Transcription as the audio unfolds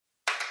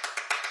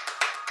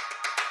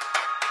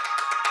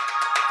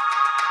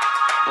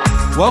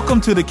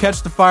Welcome to the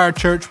Catch the Fire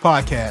Church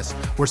podcast.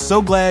 We're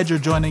so glad you're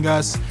joining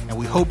us, and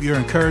we hope you're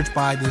encouraged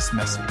by this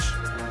message.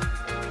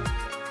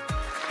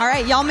 All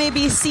right, y'all may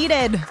be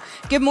seated.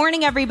 Good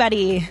morning,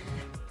 everybody.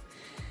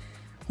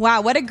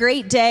 Wow, what a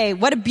great day.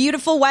 What a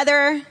beautiful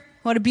weather.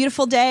 What a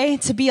beautiful day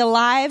to be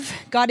alive.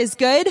 God is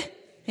good.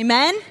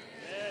 Amen?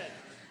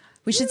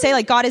 We should say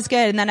like God is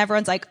good, and then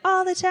everyone's like,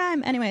 all the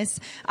time. Anyways,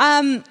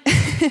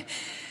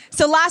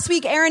 so last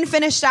week, Aaron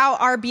finished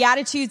out our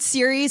Beatitudes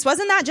series.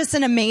 Wasn't that just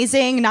an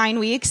amazing 9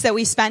 weeks that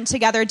we spent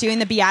together doing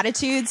the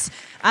Beatitudes?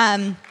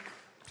 I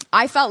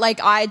felt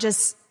like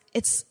it's,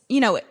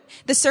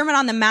 the Sermon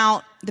on the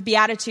Mount, the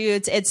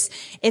Beatitudes,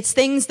 it's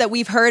things that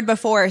we've heard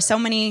before so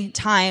many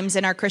times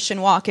in our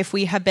Christian walk if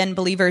we have been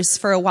believers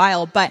for a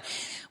while. But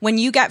when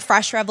you get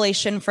fresh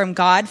revelation from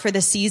God for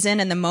the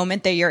season and the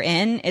moment that you're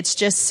in, it's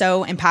just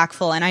so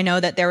impactful. And I know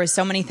that there were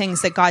so many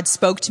things that God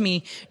spoke to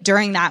me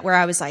during that where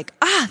I was like,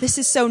 this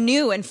is so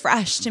new and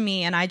fresh to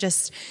me. And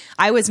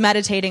I was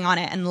meditating on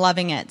it and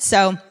loving it.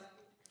 So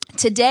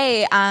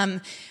today,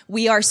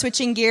 we are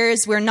switching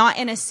gears. We're not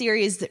in a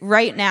series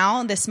right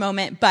now, this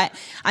moment, but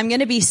I'm going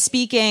to be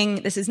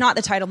speaking, this is not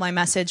the title of my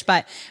message,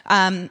 but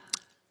on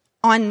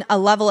a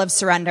level of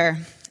surrender.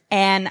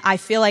 And I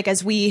feel like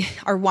as we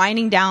are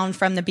winding down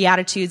from the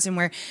Beatitudes and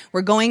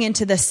we're going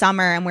into the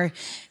summer and we're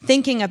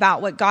thinking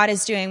about what God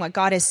is doing, what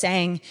God is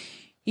saying,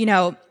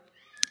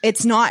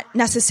 it's not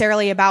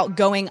necessarily about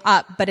going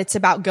up, but it's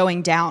about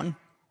going down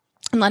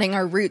and letting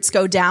our roots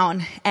go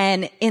down.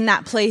 And in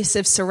that place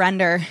of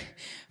surrender,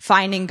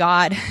 finding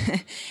God,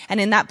 and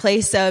in that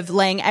place of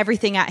laying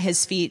everything at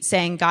his feet,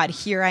 saying, God,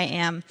 here I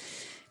am.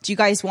 Do you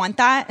guys want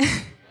that? Yeah.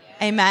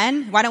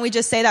 Amen. Why don't we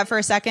just say that for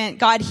a second?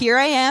 God, here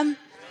I am.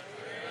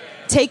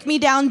 Take me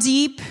down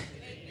deep.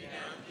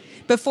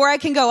 Before I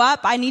can go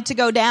up, I need to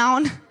go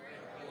down.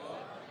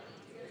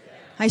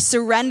 I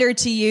surrender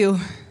to you.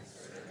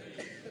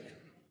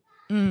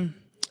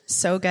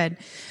 So good.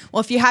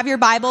 Well, if you have your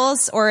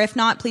Bibles, or if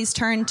not, please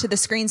turn to the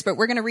screens, but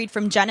we're going to read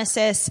from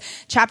Genesis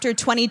chapter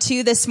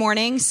 22 this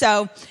morning.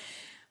 So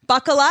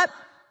buckle up.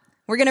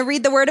 We're going to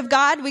read the Word of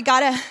God. We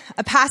got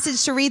a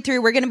passage to read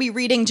through. We're going to be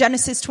reading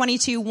Genesis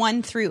 22,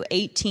 1 through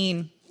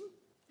 18.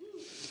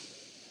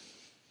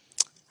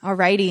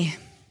 Alrighty.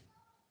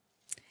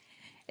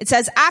 It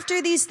says,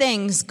 after these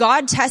things,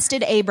 God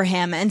tested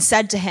Abraham and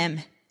said to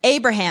him,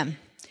 Abraham.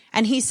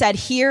 And he said,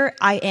 here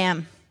I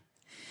am.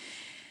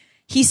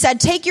 He said,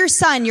 take your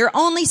son, your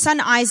only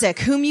son Isaac,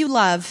 whom you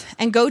love,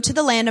 and go to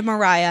the land of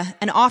Moriah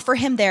and offer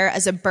him there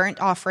as a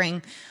burnt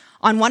offering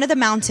on one of the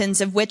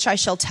mountains of which I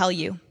shall tell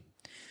you.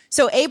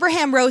 So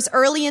Abraham rose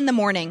early in the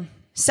morning,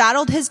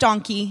 saddled his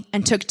donkey,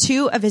 and took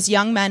 2 of his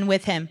young men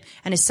with him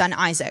and his son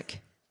Isaac.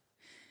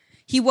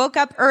 He woke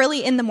up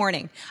early in the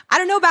morning. I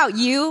don't know about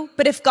you,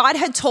 but if God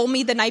had told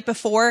me the night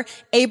before,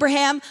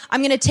 Abraham,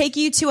 I'm going to take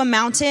you to a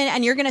mountain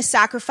and you're going to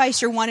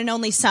sacrifice your one and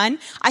only son,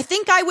 I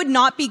think I would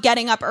not be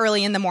getting up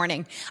early in the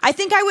morning. I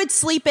think I would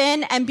sleep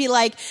in and be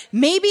like,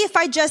 maybe if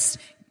I just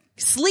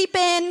sleep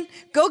in,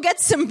 go get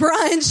some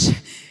brunch,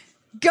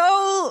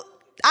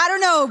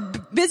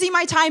 busy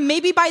my time,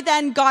 maybe by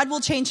then God will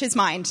change his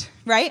mind,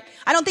 right?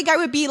 I don't think I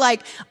would be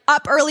like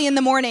up early in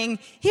the morning.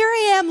 Here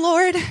I am,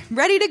 Lord,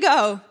 ready to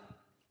go.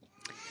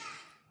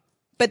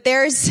 But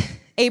there's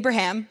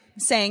Abraham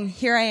saying,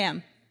 here I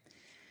am.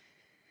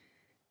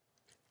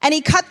 And he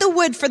cut the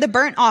wood for the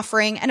burnt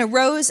offering and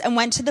arose and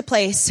went to the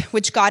place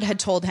which God had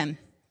told him.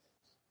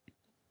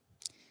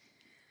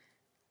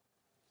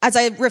 As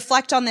I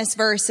reflect on this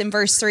verse in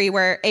verse 3,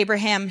 where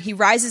Abraham, he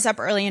rises up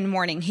early in the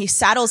morning, he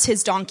saddles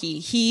his donkey,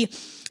 he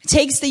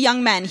takes the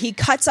young men, he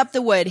cuts up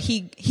the wood,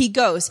 he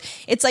goes.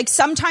 It's like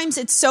sometimes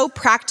it's so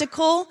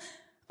practical,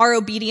 our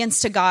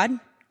obedience to God.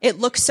 It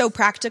looks so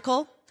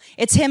practical.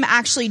 It's him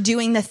actually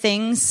doing the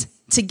things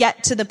to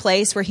get to the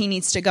place where he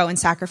needs to go and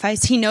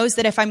sacrifice. He knows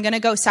that if I'm going to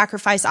go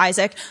sacrifice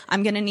Isaac,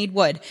 I'm going to need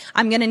wood.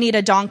 I'm going to need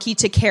a donkey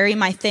to carry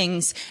my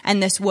things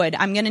and this wood.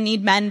 I'm going to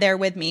need men there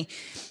with me.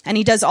 And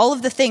he does all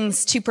of the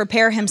things to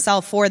prepare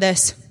himself for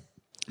this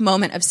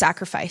moment of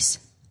sacrifice.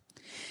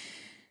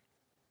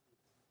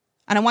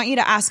 And I want you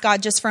to ask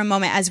God just for a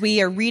moment as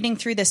we are reading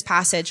through this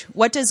passage,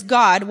 what does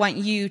God want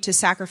you to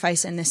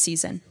sacrifice in this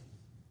season?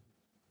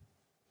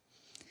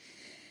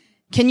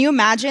 Can you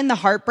imagine the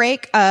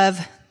heartbreak of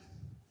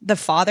the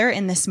father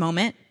in this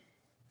moment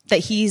that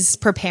he's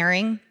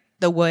preparing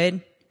the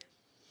wood?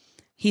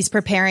 He's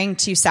preparing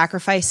to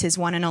sacrifice his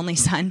one and only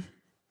son.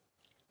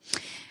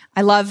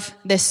 I love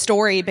this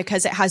story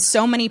because it has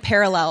so many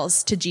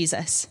parallels to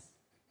Jesus,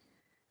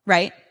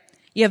 right?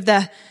 You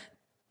have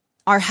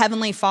our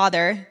heavenly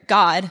Father,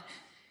 God,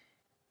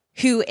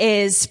 who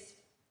is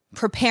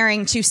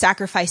preparing to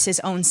sacrifice his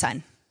own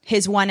son,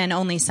 his one and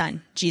only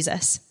son,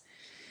 Jesus.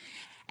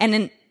 And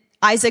then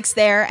Isaac's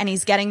there and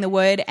he's getting the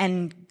wood,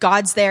 and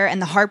God's there, and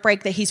the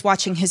heartbreak that he's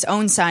watching his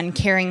own son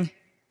carrying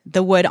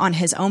the wood on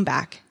his own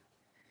back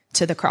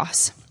to the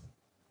cross.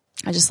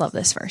 I just love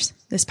this verse,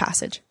 this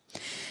passage.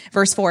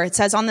 Verse 4, it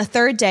says, on the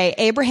 3rd day,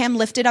 Abraham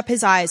lifted up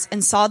his eyes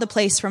and saw the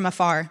place from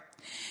afar.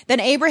 Then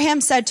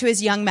Abraham said to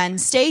his young men,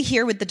 stay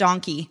here with the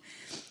donkey.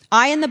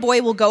 I and the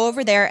boy will go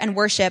over there and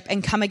worship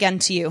and come again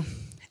to you."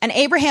 And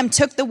Abraham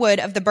took the wood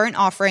of the burnt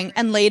offering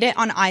and laid it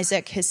on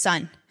Isaac, his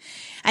son.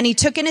 And he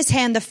took in his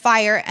hand the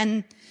fire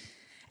and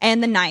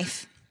the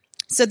knife.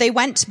 So they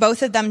went,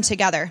 both of them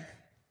together.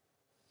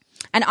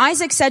 And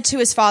Isaac said to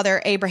his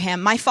father,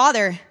 Abraham, "My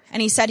father."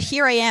 And he said,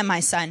 "Here I am, my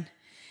son."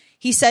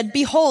 He said,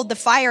 "Behold the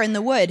fire and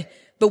the wood,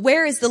 but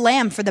where is the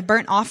lamb for the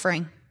burnt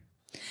offering?"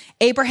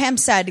 Abraham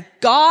said,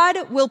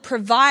 "God will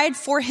provide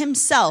for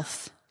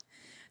himself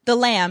the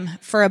lamb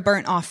for a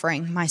burnt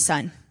offering, my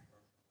son."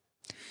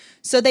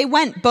 So they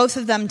went, both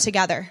of them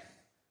together.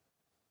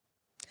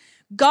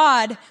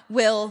 God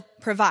will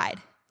provide.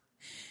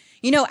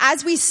 You know,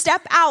 as we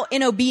step out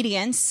in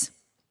obedience,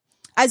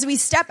 as we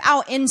step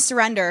out in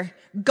surrender,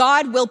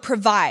 God will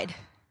provide.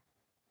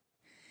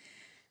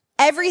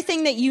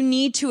 Everything that you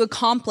need to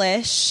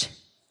accomplish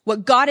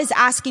what God is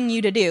asking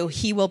you to do,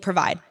 he will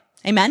provide.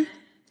 Amen?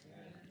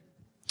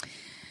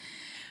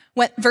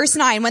 Verse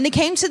 9, when they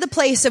came to the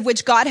place of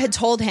which God had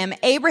told him,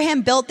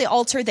 Abraham built the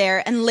altar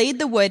there and laid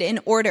the wood in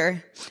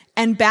order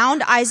and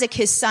bound Isaac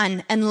his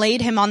son and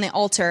laid him on the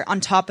altar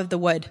on top of the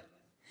wood.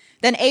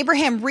 Then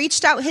Abraham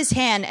reached out his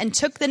hand and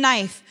took the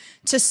knife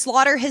to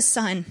slaughter his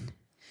son.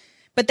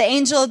 But the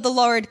angel of the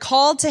Lord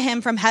called to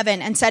him from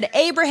heaven and said,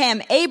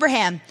 "Abraham,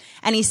 Abraham."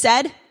 And he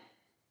said,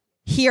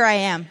 "Here I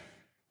am."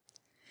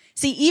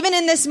 See, even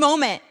in this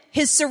moment,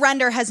 his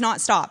surrender has not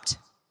stopped.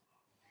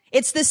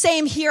 It's the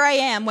same "here I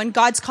am" when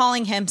God's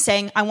calling him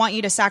saying, "I want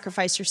you to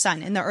sacrifice your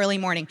son" in the early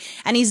morning.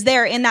 And he's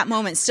there in that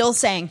moment still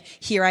saying,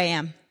 "Here I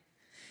am."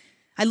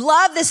 I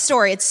love this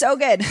story. It's so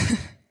good.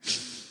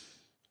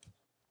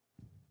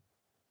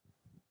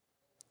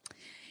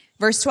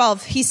 Verse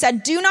 12, he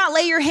said, "Do not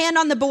lay your hand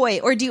on the boy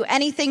or do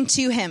anything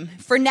to him,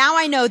 for now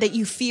I know that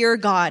you fear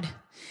God,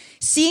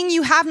 seeing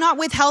you have not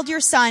withheld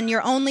your son,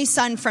 your only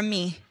son, from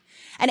me."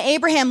 And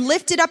Abraham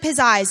lifted up his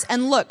eyes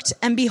and looked,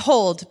 and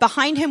behold,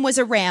 behind him was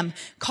a ram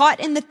caught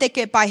in the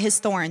thicket by his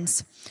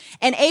thorns.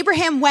 And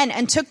Abraham went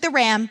and took the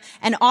ram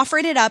and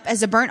offered it up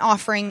as a burnt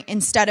offering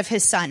instead of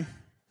his son.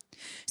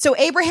 So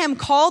Abraham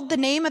called the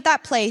name of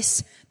that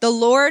place, "The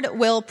Lord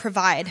will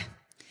provide."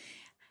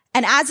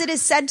 And as it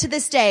is said to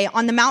this day,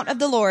 on the mount of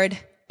the Lord,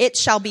 it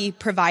shall be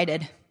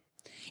provided.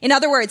 In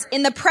other words,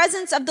 in the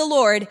presence of the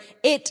Lord,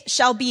 it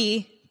shall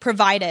be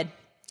provided.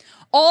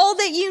 All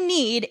that you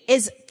need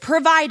is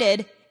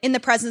provided in the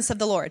presence of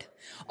the Lord.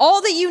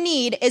 All that you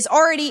need is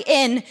already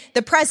in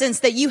the presence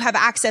that you have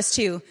access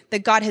to, that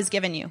God has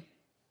given you.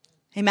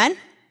 Amen?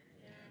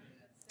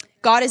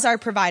 God is our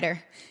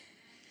provider.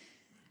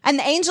 And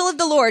the angel of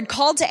the Lord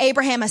called to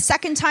Abraham a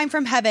second time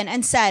from heaven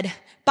and said,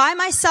 "By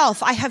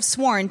myself I have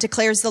sworn,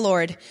 declares the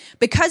Lord,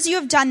 because you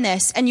have done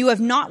this and you have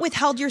not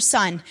withheld your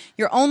son,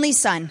 your only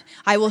son,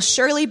 I will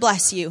surely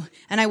bless you,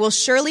 and I will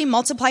surely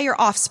multiply your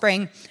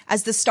offspring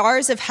as the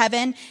stars of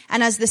heaven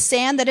and as the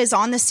sand that is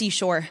on the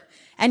seashore.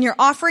 And your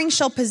offering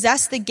shall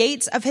possess the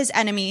gates of his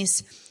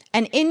enemies,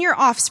 and in your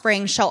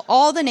offspring shall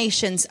all the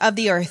nations of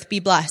the earth be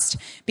blessed,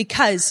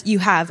 because you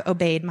have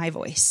obeyed my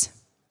voice."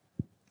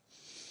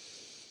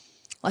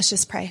 Let's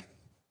just pray.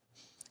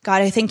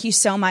 God, I thank you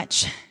so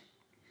much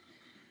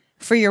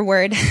for your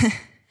word.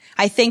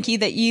 I thank you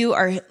that you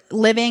are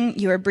living,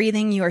 you are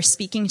breathing, you are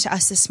speaking to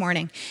us this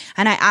morning.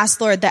 And I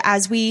ask, Lord, that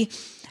as we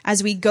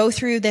go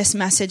through this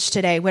message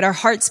today, would our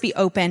hearts be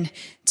open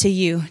to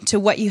you,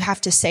 to what you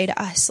have to say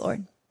to us,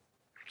 Lord.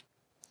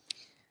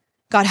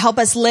 God, help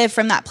us live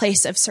from that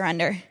place of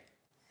surrender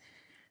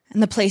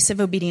and the place of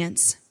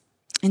obedience.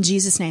 In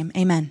Jesus' name,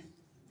 amen.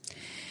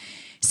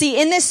 See,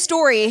 in this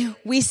story,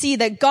 we see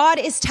that God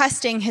is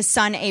testing his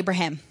son,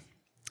 Abraham.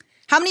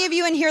 How many of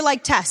you in here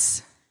like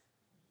tests?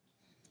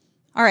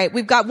 All right,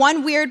 we've got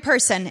one weird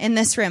person in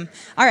this room.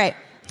 All right,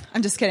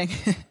 I'm just kidding.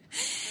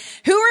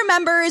 Who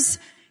remembers,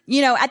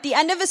 at the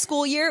end of a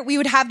school year, we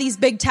would have these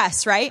big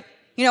tests, right?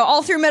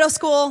 All through middle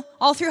school,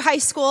 all through high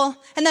school.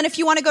 And then if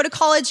you want to go to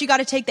college, you got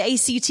to take the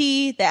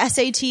ACT, the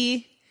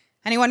SAT.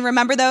 Anyone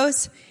remember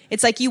those?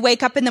 It's like you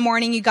wake up in the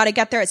morning, you got to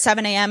get there at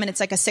 7 a.m. and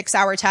it's like a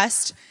 6-hour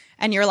test.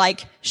 And you're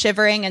like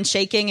shivering and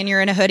shaking and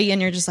you're in a hoodie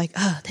and you're just like,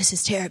 oh, this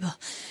is terrible.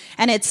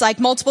 And it's like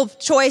multiple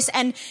choice,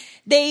 and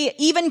they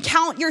even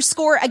count your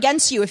score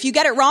against you. If you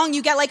get it wrong,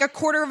 you get like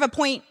 1/4 of a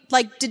point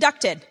like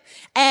deducted.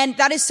 And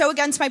that is so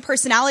against my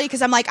personality,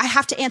 because I'm like, I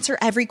have to answer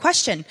every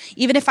question.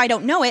 Even if I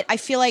don't know it, I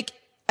feel like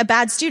a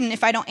bad student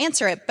if I don't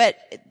answer it, but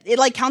it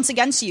like counts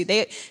against you.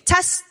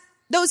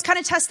 Those kind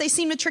of tests, they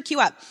seem to trick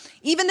you up.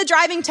 Even the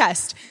driving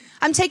test.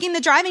 I'm taking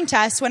the driving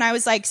test when I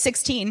was like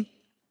 16.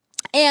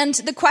 And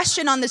the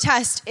question on the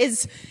test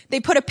is, they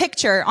put a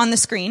picture on the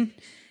screen,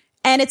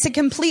 and it's a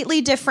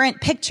completely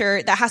different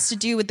picture that has to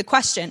do with the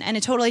question, and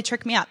it totally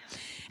tricked me up.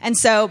 And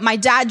so my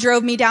dad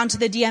drove me down to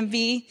the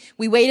DMV.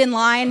 We wait in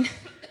line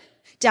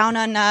down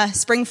on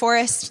Spring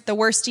Forest, the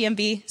worst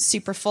DMV,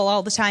 super full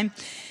all the time.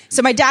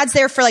 So my dad's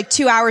there for like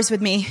 2 hours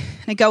with me.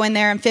 I go in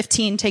there, I'm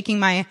 15, taking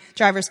my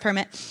driver's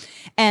permit,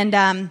 and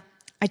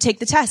I take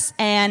the test,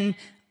 and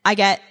I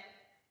get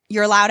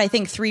you're allowed, I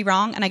think, 3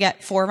 wrong, and I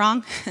get 4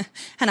 wrong.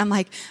 And I'm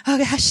like, oh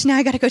gosh, now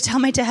I got to go tell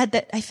my dad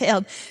that I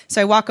failed.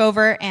 So I walk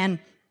over and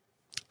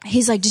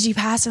he's like, did you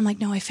pass? I'm like,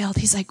 no, I failed.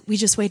 He's like, we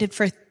just waited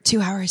for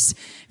 2 hours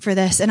for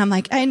this. And I'm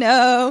like, I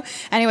know.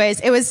 Anyways,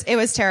 it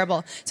was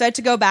terrible. So I had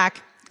to go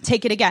back,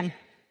 take it again.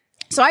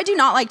 So I do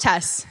not like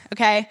tests.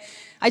 Okay.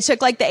 I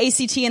took like the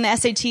ACT and the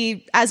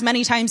SAT as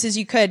many times as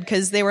you could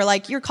because they were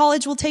like, your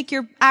college will take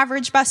your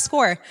average best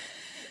score.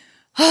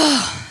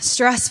 Oh,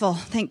 stressful.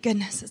 Thank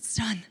goodness it's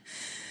done.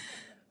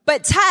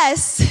 But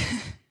tests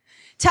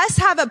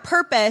have a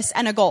purpose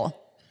and a goal.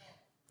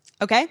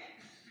 Okay?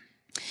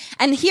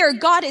 And here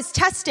God is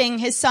testing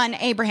his son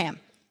Abraham.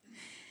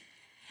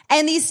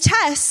 And these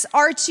tests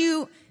are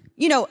to,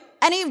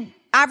 any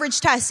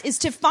average test is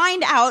to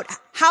find out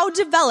how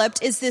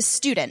developed is this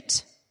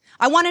student.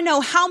 I want to know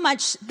how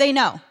much they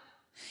know.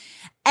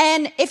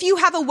 And if you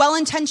have a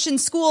well-intentioned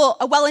school,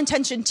 a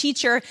well-intentioned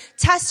teacher,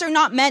 tests are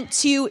not meant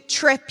to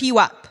trip you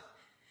up.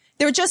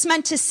 They're just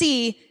meant to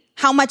see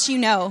how much you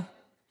know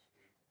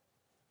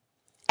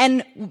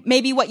and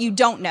maybe what you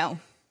don't know.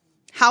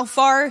 How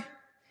far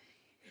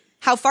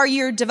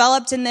you're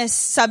developed in this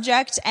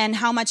subject and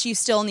how much you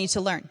still need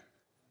to learn.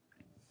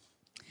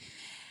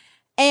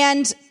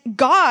 And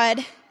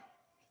God,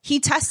 he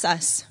tests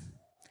us.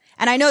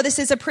 And I know this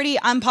is a pretty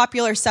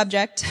unpopular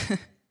subject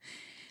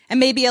and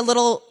maybe a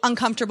little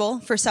uncomfortable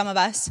for some of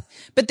us.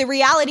 But the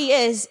reality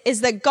is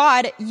that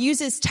God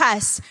uses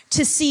tests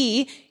to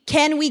see,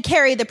 can we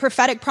carry the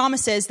prophetic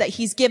promises that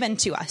he's given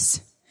to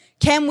us?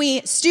 Can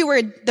we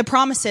steward the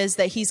promises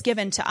that he's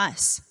given to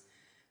us?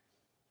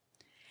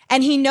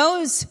 And he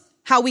knows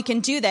how we can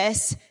do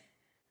this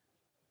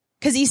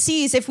because he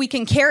sees if we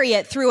can carry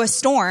it through a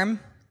storm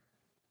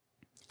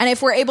and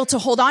if we're able to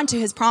hold on to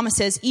his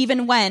promises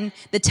even when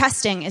the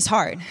testing is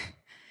hard.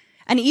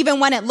 And even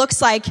when it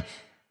looks like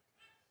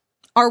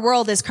our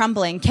world is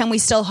crumbling, can we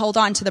still hold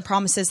on to the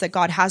promises that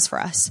God has for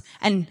us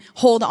and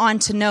hold on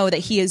to know that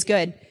he is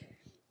good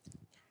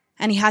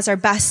and he has our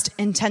best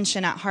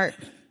intention at heart?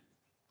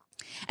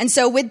 And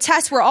so with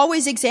tests, we're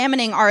always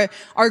examining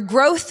our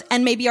growth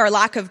and maybe our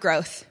lack of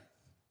growth.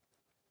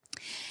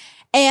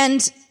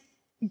 And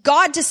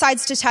God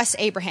decides to test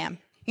Abraham.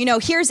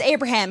 Here's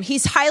Abraham.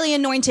 He's highly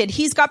anointed.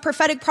 He's got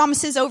prophetic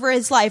promises over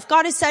his life.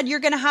 God has said,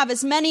 you're going to have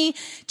as many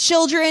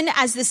children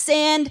as the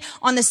sand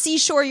on the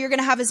seashore. You're going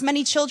to have as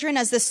many children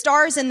as the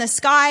stars in the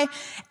sky.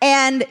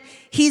 And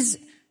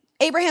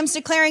Abraham's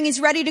declaring he's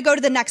ready to go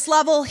to the next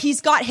level. He's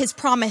got his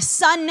promised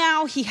son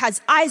now. He has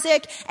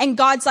Isaac. And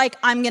God's like,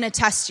 I'm going to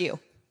test you.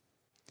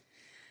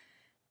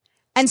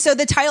 And so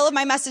the title of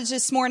my message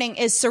this morning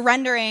is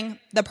Surrendering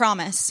the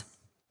Promise.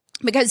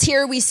 Because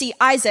here we see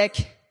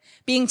Isaac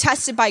being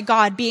tested by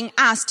God, being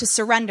asked to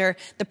surrender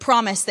the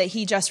promise that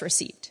he just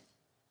received.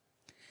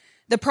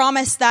 The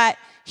promise that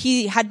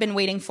he had been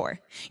waiting for.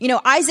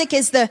 Isaac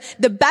is the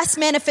best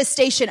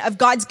manifestation of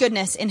God's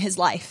goodness in his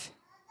life.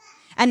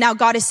 And now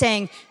God is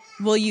saying,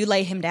 will you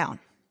lay him down?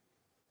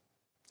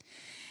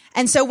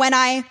 And so when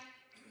I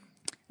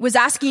was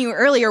asking you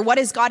earlier, what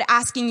is God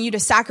asking you to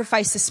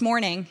sacrifice this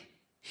morning?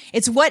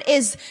 It's what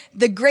is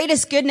the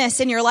greatest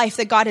goodness in your life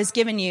that God has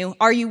given you?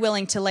 Are you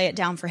willing to lay it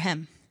down for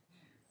him?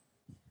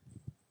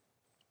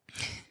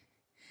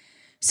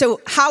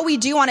 So how we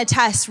do on a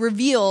test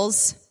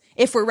reveals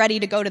if we're ready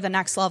to go to the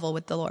next level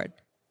with the Lord.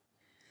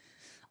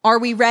 Are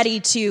we ready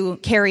to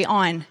carry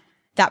on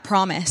that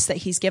promise that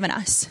he's given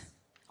us?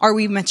 Are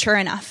we mature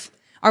enough?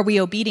 Are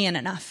we obedient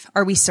enough?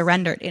 Are we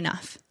surrendered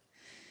enough?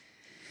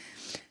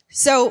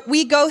 So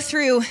we go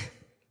through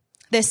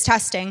this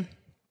testing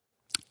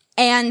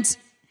and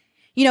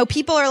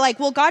people are like,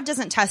 well, God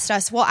doesn't test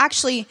us. Well,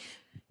 actually,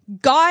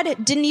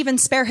 God didn't even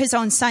spare his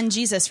own son,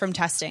 Jesus, from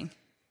testing.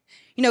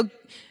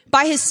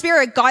 By his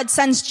Spirit, God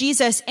sends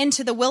Jesus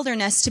into the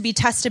wilderness to be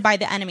tested by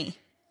the enemy.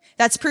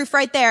 That's proof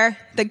right there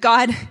that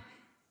God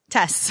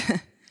tests.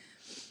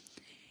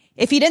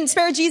 If he didn't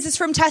spare Jesus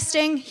from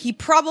testing, he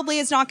probably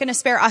is not going to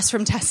spare us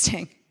from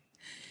testing.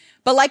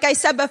 But like I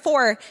said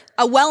before,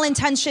 a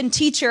well-intentioned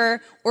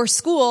teacher or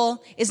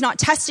school is not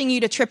testing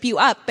you to trip you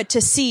up, but to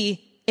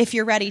see if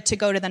you're ready to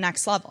go to the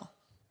next level.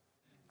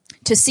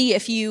 To see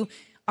if you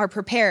are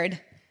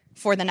prepared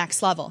for the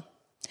next level.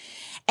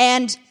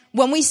 And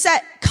when we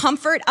set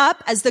comfort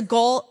up as the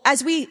goal,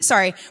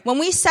 when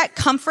we set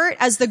comfort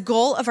as the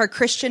goal of our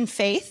Christian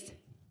faith,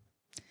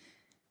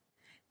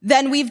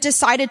 then we've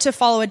decided to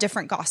follow a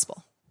different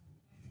gospel.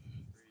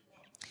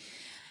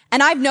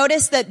 And I've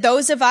noticed that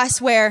those of us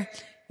where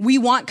we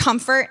want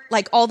comfort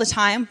like all the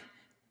time,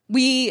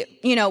 we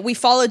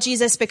follow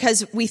Jesus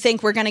because we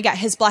think we're going to get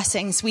his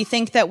blessings. We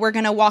think that we're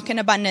going to walk in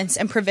abundance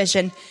and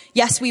provision.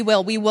 Yes, we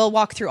will. We will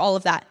walk through all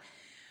of that.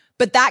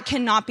 But that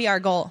cannot be our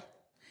goal.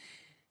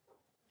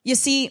 You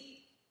see,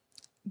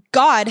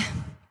 God,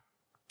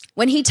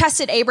 when he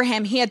tested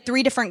Abraham, he had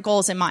 3 different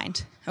goals in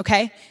mind,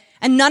 okay?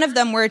 And none of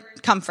them were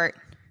comfort.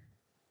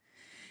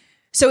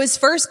 So his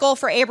first goal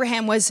for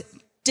Abraham was,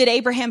 did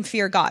Abraham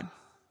fear God?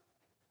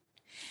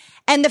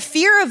 And the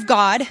fear of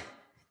God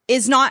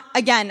is not,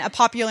 again, a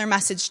popular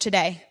message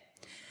today.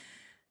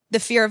 the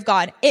fear of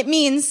God? It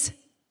means,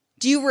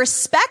 do you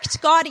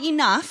respect God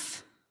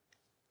enough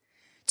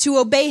to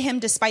obey him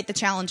despite the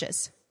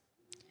challenges?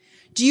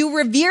 Do you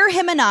revere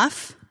him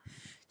enough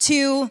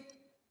to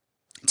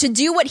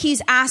do what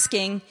he's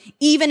asking,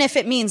 even if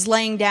it means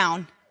laying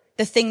down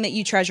the thing that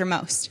you treasure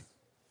most?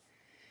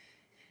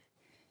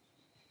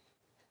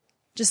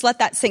 Just let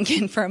that sink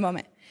in for a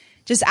moment.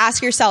 Just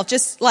ask yourself,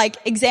 just like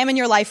examine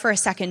your life for a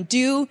second.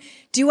 Do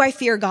I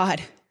fear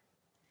God?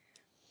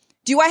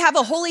 Do I have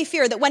a holy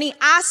fear that when he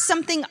asks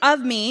something of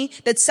me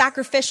that's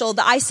sacrificial,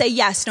 that I say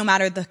yes, no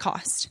matter the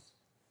cost?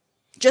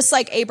 Just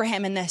like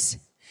Abraham in this.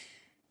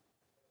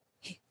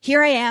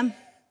 Here I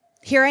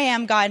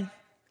am, God.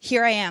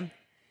 Here I am.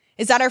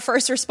 Is that our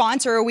first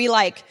response, or are we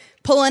like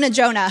pulling a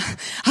Jonah?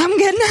 I'm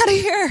getting out of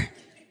here.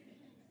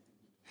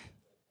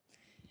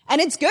 And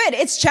it's good.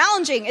 It's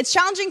challenging. It's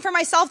challenging for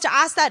myself to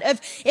ask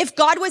that if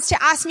God was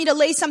to ask me to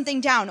lay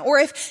something down, or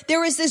if there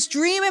was this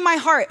dream in my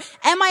heart,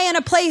 am I in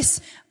a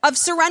place of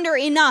surrender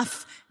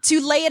enough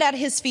to lay it at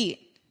his feet?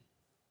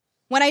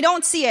 When I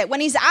don't see it, when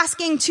he's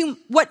asking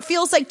what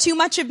feels like too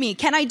much of me,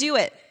 can I do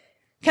it?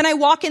 Can I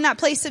walk in that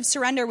place of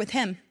surrender with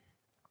him?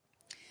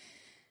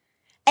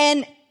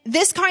 And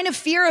this kind of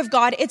fear of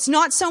God, it's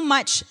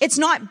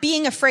not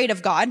being afraid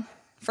of God,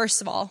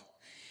 first of all,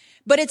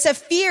 but it's a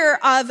fear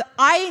of,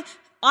 I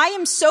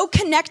am so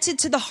connected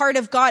to the heart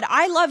of God.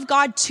 I love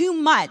God too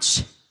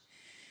much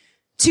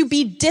to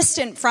be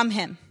distant from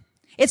him.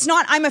 It's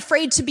not I'm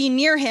afraid to be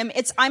near him.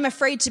 It's I'm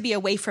afraid to be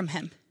away from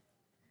him.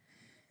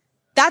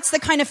 That's the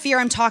kind of fear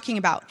I'm talking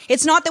about.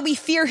 It's not that we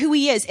fear who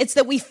he is. It's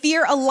that we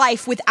fear a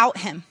life without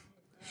him,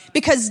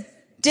 because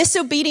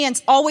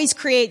disobedience always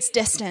creates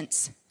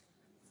distance.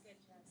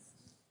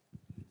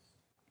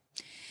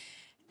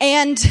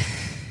 And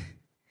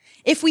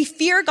if we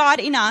fear God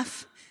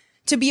enough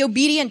to be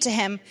obedient to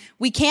him,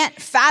 we can't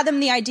fathom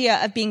the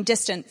idea of being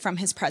distant from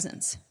his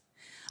presence.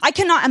 I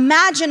cannot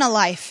imagine a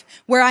life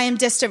where I am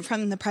distant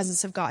from the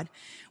presence of God,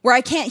 where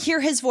I can't hear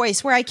his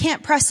voice, where I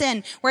can't press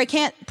in, where I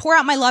can't pour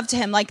out my love to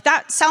him. Like,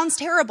 that sounds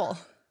terrible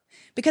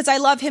because I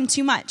love him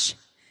too much.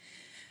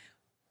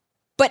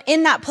 But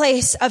in that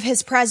place of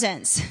his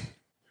presence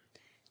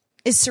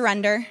is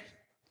surrender.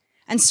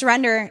 And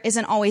surrender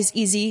isn't always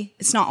easy.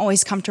 It's not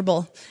always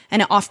comfortable.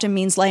 And it often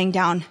means laying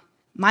down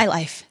my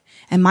life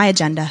and my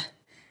agenda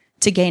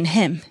to gain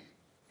him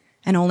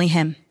and only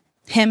him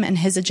and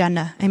his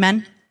agenda.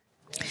 Amen.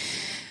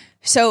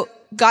 So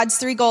God's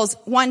 3 goals.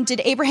 1,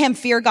 did Abraham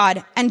fear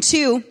God? And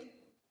 2,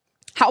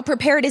 how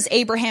prepared is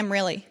Abraham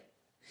really?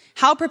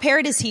 How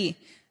prepared is he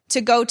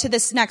to go to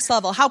this next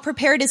level? How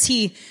prepared is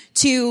he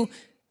to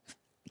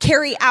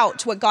carry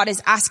out what God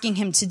is asking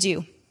him to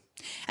do?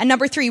 And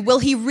number 3, will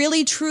he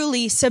really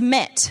truly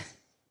submit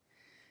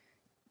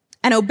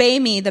and obey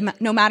me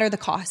no matter the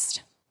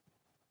cost?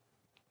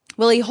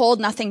 Will he hold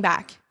nothing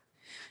back?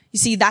 You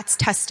see, that's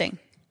testing.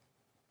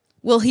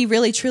 Will he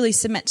really truly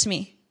submit to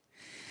me?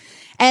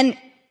 And,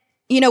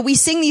 we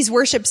sing these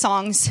worship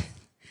songs.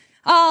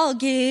 I'll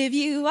give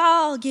you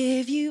all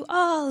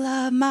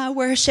of my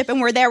worship.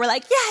 And we're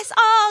like, yes,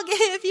 I'll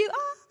give you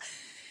all.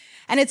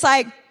 And it's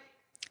like,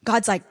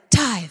 God's like,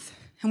 tithe.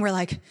 And we're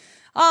like,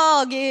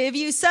 I'll give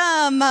you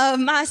some of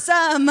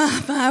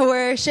my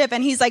worship.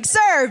 And he's like,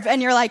 serve.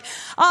 And you're like,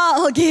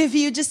 I'll give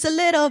you just a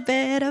little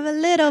bit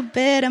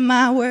of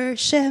my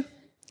worship.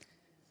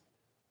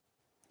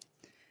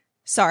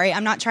 Sorry,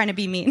 I'm not trying to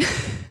be mean.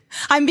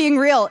 I'm being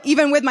real,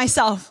 even with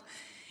myself.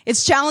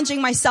 It's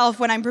challenging myself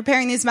when I'm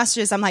preparing these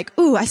messages. I'm like,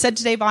 ooh, I said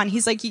to Davon,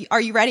 he's like, are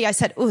you ready? I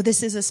said, ooh,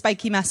 this is a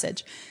spiky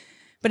message.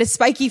 But it's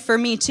spiky for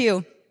me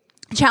too.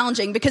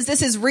 Challenging, because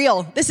this is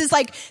real. This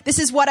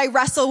is what I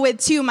wrestle with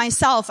too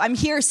myself. I'm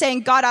here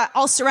saying, God,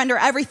 I'll surrender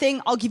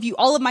everything. I'll give you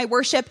all of my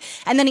worship.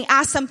 And then he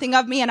asks something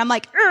of me and I'm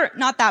like,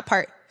 not that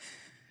part.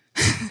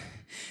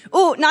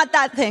 Ooh, not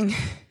that thing.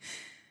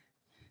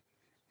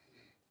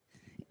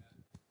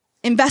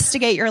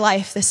 Investigate your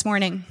life this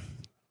morning.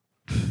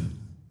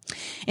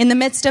 In the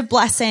midst of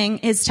blessing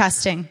is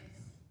testing.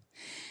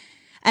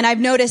 And I've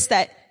noticed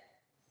that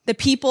the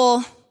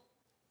people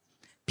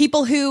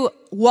who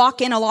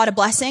walk in a lot of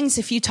blessings,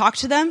 if you talk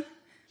to them,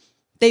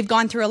 they've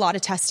gone through a lot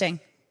of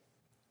testing.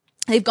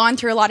 They've gone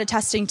through a lot of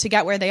testing to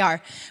get where they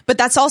are. But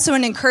that's also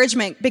an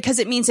encouragement, because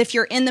it means if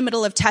you're in the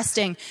middle of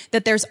testing,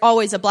 that there's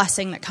always a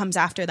blessing that comes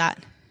after that.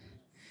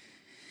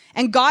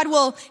 And God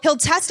he'll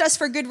test us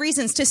for good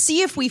reasons, to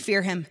see if we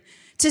fear him,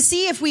 to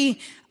see if we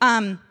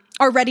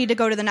are ready to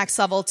go to the next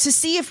level, to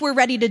see if we're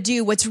ready to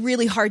do what's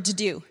really hard to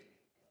do.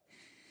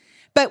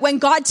 But when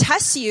God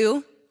tests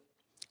you,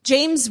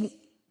 James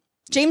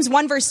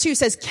 1 verse 2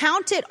 says,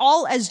 count it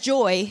all as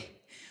joy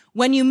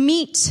when you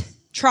meet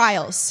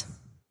trials.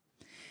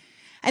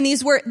 And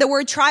the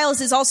word trials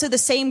is also the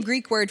same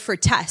Greek word for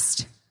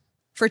test,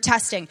 for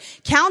testing.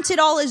 Count it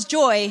all as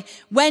joy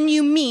when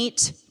you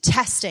meet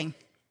testing.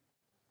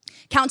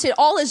 Count it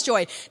all as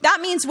joy.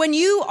 That means when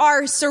you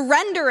are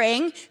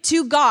surrendering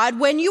to God,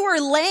 when you are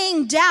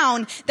laying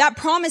down that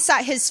promise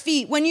at his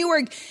feet, when you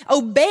are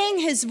obeying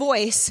his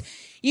voice,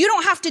 You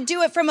don't have to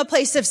do it from a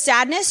place of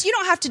sadness. You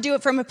don't have to do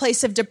it from a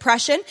place of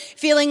depression,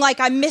 feeling like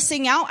I'm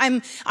missing out.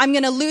 I'm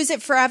going to lose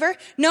it forever.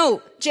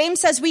 No,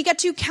 James says we get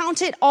to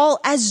count it all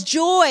as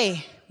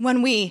joy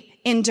when we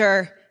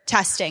endure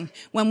testing,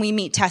 when we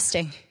meet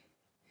testing.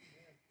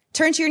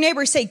 Turn to your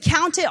neighbor, say,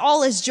 count it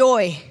all as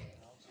joy.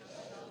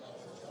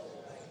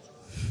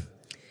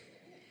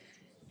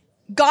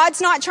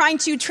 God's not trying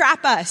to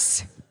trap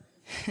us.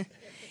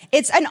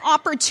 It's an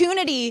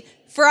opportunity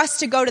for us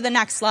to go to the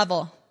next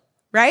level,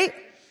 right?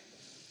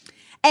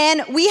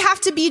 And we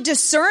have to be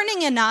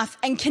discerning enough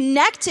and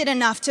connected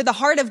enough to the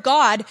heart of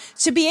God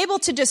to be able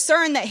to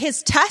discern that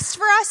his test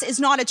for us is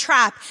not a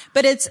trap,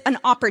 but it's an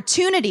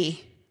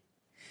opportunity.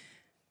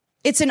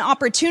 It's an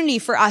opportunity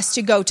for us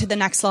to go to the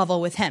next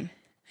level with him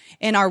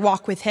in our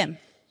walk with him.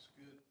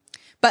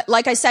 But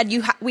like I said,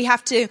 we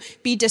have to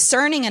be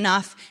discerning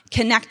enough,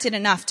 connected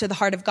enough to the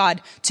heart of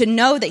God to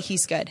know that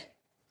he's good,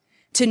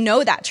 to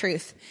know that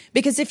truth.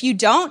 Because if you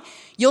don't,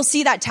 you'll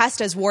see that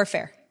test as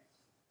warfare.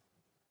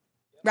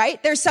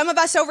 Right? There's some of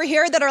us over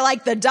here that are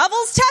like, the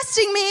devil's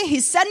testing me.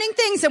 He's sending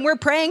things and we're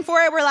praying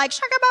for it. We're like,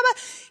 Shaka Baba,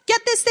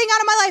 get this thing out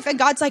of my life. And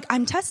God's like,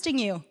 I'm testing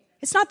you.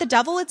 It's not the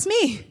devil, it's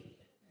me.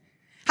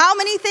 How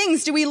many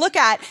things do we look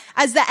at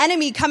as the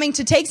enemy coming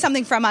to take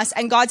something from us?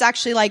 And God's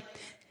actually like,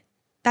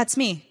 that's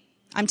me.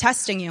 I'm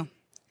testing you.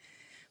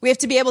 We have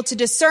to be able to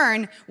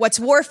discern what's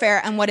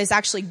warfare and what is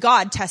actually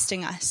God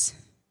testing us.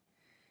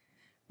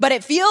 But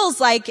it feels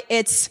like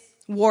it's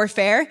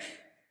warfare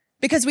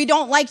because we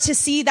don't like to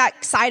see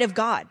that side of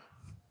God,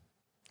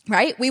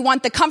 right? We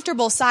want the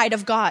comfortable side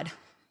of God.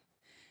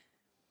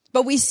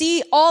 But we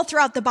see all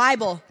throughout the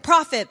Bible,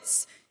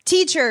 prophets,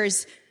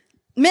 teachers,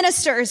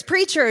 ministers,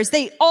 preachers,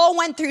 they all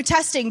went through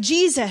testing.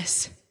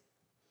 Jesus.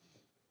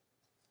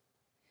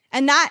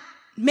 And that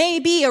may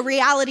be a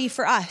reality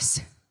for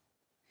us.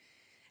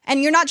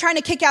 And you're not trying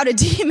to kick out a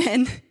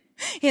demon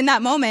in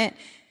that moment.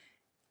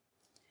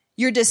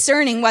 You're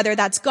discerning whether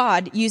that's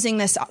God using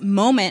this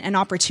moment and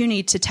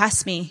opportunity to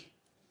test me,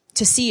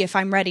 to see if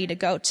I'm ready to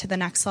go to the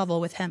next level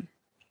with him,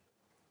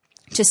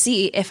 to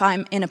see if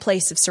I'm in a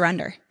place of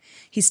surrender.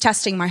 He's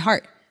testing my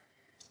heart.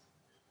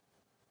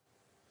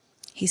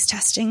 He's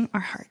testing our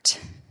heart.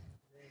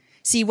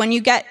 See, when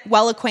you get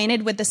well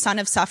acquainted with the son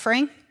of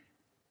suffering,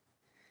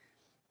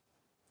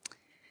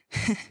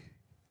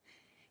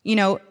 you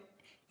know,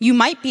 you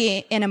might be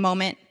in a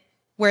moment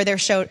where they're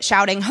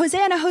shouting,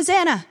 Hosanna,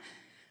 Hosanna.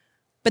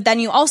 But then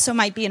you also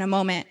might be in a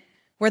moment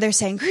where they're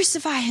saying,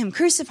 crucify him,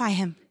 crucify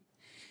him.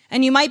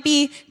 And you might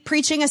be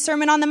preaching a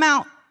Sermon on the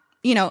Mount.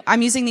 You know,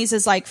 I'm using these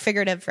as like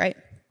figurative, right?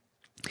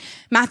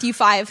 Matthew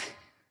 5.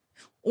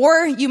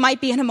 Or you might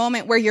be in a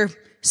moment where you're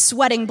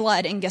sweating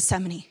blood in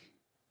Gethsemane.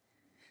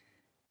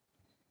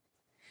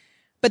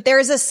 But there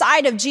is a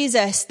side of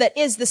Jesus that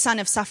is the son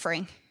of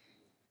suffering.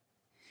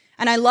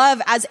 And I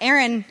love as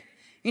Aaron,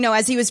 you know,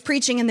 as he was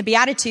preaching in the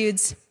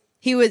Beatitudes,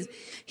 he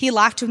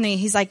laughed with me.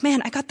 He's like,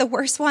 man, I got the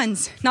worst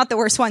ones. Not the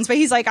worst ones, but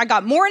he's like, I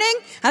got mourning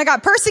and I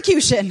got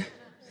persecution.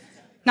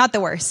 Not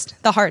the worst,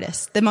 the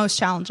hardest, the most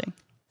challenging.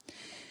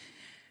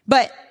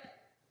 But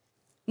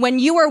when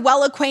you are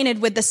well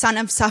acquainted with the son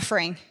of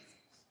suffering,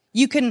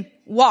 you can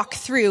walk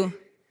through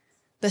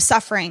the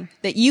suffering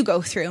that you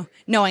go through,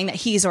 knowing that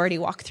he's already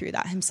walked through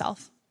that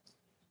himself.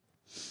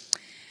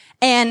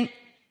 And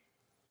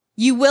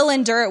you will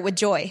endure it with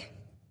joy.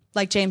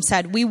 Like James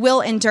said, we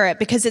will endure it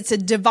because it's a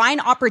divine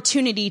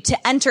opportunity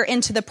to enter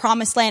into the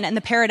promised land and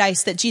the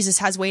paradise that Jesus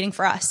has waiting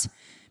for us.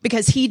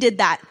 Because he did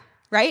that,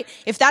 right?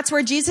 If that's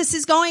where Jesus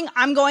is going,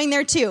 I'm going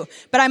there too.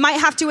 But I might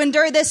have to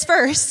endure this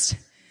first.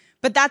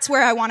 But that's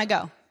where I want to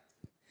go.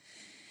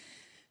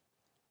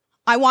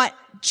 I want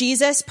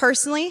Jesus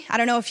personally. I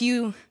don't know if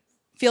you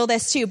feel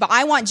this too, but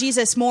I want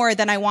Jesus more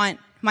than I want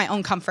my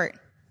own comfort.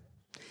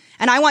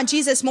 And I want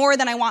Jesus more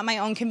than I want my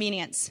own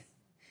convenience.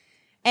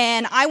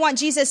 And I want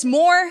Jesus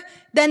more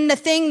than the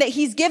thing that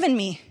he's given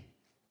me.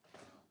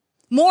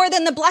 More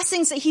than the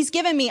blessings that he's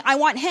given me. I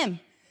want him.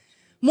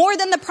 More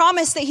than the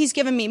promise that he's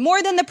given me.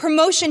 More than the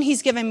promotion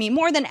he's given me.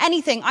 More than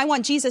anything. I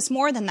want Jesus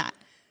more than that.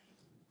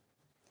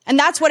 And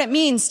that's what it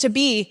means to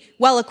be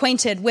well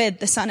acquainted with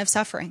the son of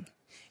suffering.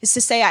 Is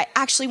to say, I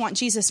actually want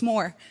Jesus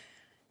more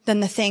than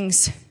the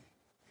things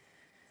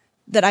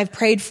that I've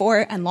prayed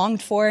for and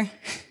longed for.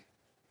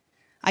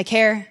 I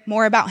care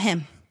more about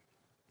him.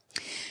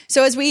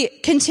 So as we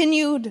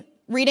continued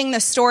reading the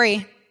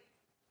story,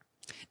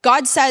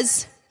 God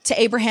says to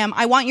Abraham,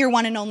 I want your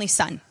one and only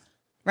son,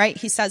 right?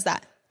 He says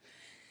that.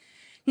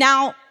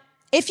 Now,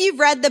 if you've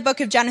read the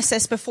book of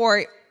Genesis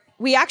before,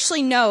 we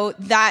actually know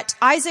that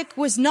Isaac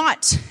was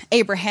not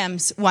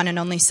Abraham's one and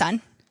only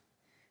son,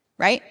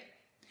 right?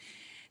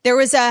 There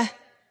was a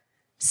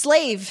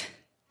slave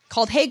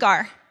called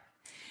Hagar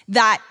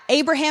that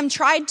Abraham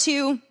tried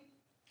to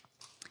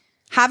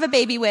have a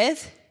baby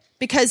with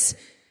because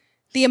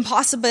the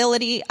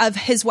impossibility of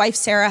his wife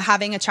Sarah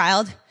having a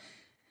child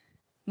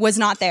was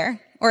not there,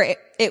 or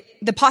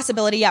the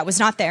possibility, was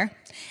not there.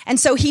 And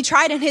so he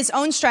tried in his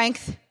own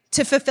strength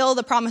to fulfill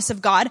the promise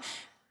of God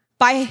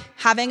by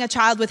having a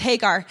child with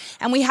Hagar.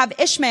 And we have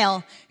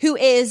Ishmael, who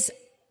is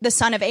the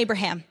son of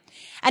Abraham.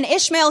 And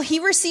Ishmael, he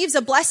receives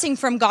a blessing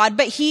from God,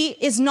 but he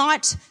does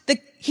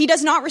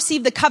not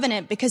receive the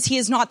covenant because he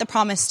is not the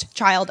promised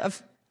child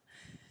of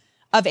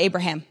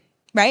Abraham.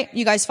 Right?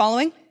 You guys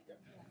following?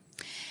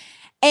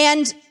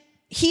 And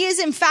he is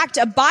in fact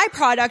a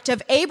byproduct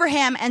of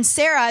Abraham and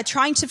Sarah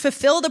trying to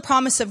fulfill the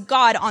promise of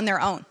God on their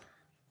own,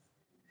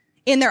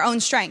 in their own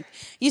strength.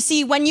 You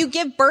see, when you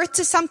give birth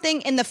to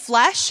something in the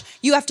flesh,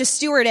 you have to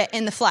steward it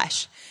in the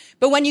flesh.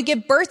 But when you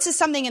give birth to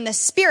something in the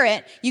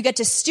spirit, you get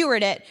to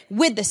steward it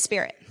with the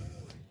spirit.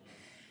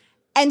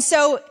 And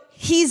so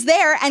he's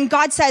there and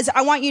God says,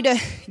 I want you to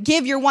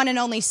give your one and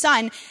only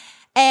son.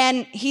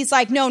 And he's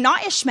like, no,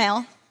 not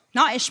Ishmael,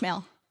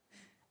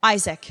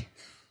 Isaac,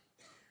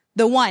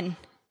 the one,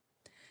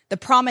 the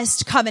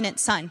promised covenant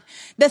son,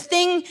 the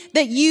thing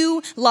that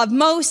you love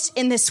most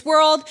in this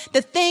world,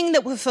 the thing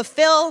that will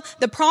fulfill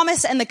the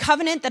promise and the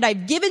covenant that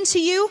I've given to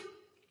you.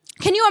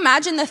 Can you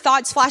imagine the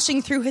thoughts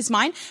flashing through his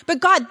mind? But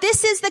God,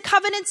 this is the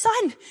covenant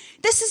son.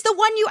 This is the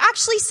one you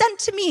actually sent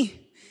to me.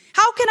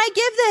 How can I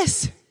give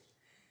this?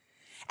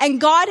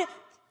 And God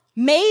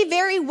may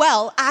very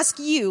well ask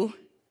you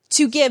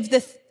to give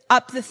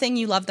up the thing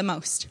you love the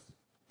most.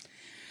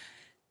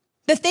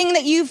 The thing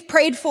that you've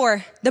prayed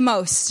for the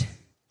most.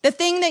 The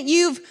thing that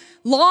you've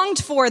longed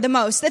for the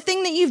most. The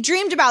thing that you've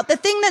dreamed about. The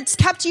thing that's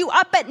kept you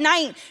up at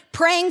night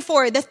praying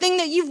for. The thing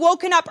that you've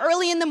woken up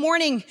early in the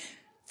morning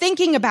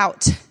thinking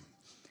about.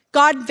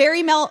 God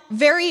very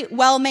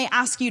well may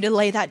ask you to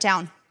lay that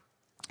down,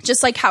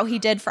 just like how he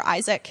did for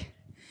Isaac.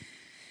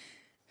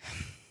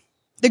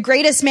 The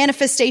greatest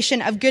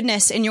manifestation of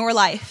goodness in your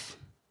life,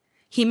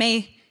 he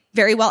may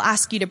very well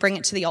ask you to bring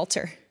it to the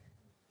altar.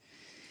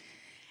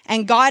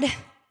 And God,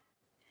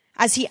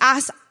 as he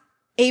asked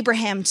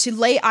Abraham to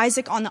lay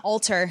Isaac on the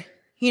altar,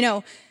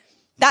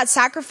 that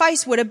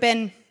sacrifice would have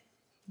been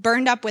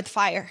burned up with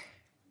fire.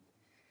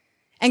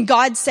 And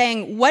God's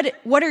saying,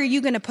 what are you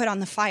going to put on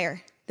the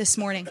fire this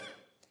morning?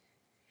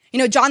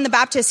 John the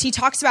Baptist, he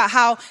talks about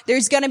how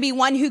there's going to be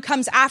one who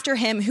comes after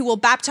him who will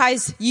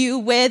baptize you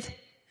with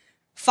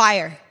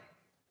fire.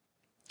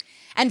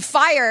 And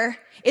fire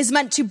is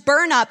meant to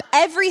burn up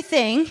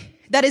everything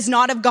that is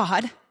not of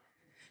God,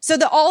 so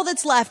that all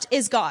that's left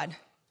is God.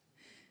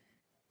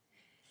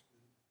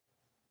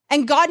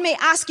 And God may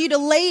ask you to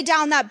lay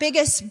down that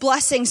biggest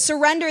blessing,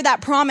 surrender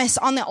that promise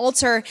on the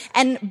altar,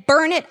 and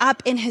burn it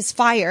up in his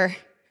fire,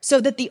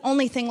 so that the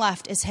only thing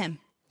left is him.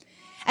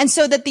 And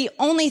so that the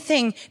only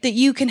thing that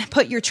you can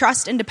put your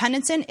trust and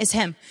dependence in is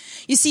him.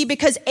 You see,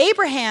 because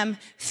Abraham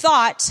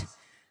thought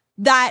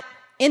that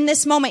in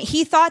this moment,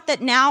 he thought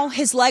that now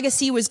his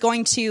legacy was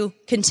going to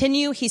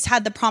continue. He's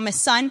had the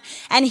promised son,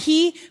 and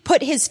he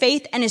put his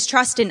faith and his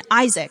trust in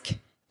Isaac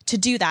to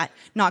do that,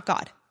 not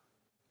God.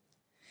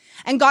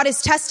 And God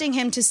is testing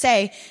him to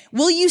say,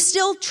 will you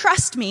still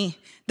trust me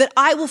that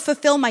I will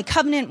fulfill my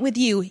covenant with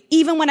you,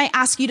 even when I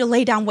ask you to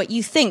lay down what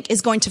you think is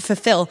going to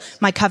fulfill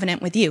my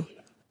covenant with you?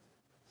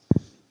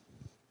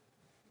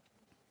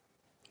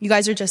 You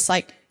guys are just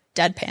like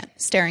deadpan,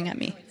 staring at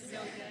me.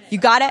 You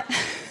got it?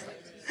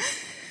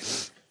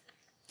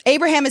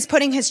 Abraham is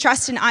putting his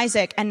trust in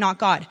Isaac and not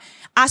God.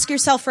 Ask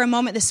yourself for a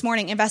moment this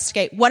morning,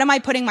 investigate, what am I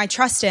putting my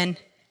trust in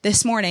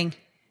this morning?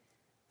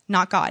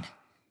 Not God.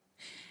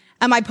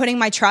 Am I putting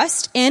my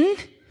trust in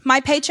my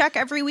paycheck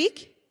every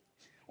week?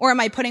 Or am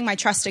I putting my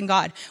trust in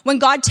God? When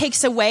God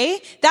takes away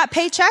that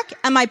paycheck,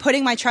 am I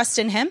putting my trust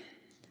in him?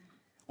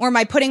 Or am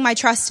I putting my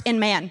trust in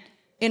man,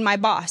 in my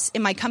boss,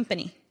 in my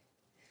company?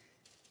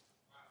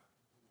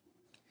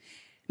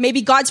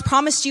 Maybe God's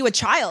promised you a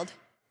child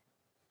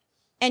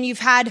and you've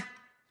had,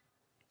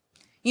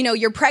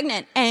 you're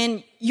pregnant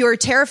and you're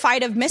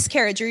terrified of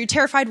miscarriage or you're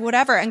terrified of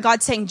whatever. And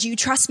God's saying, do you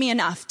trust me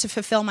enough to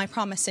fulfill my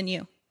promise in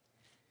you?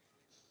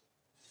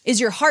 Is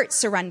your heart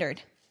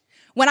surrendered?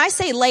 When I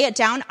say lay it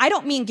down, I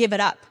don't mean give it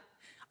up.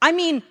 I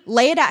mean,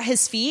 lay it at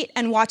his feet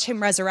and watch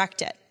him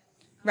resurrect it,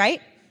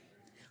 right?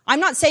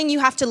 I'm not saying you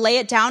have to lay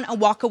it down and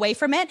walk away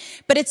from it,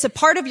 but it's a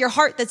part of your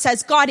heart that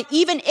says, God,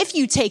 even if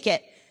you take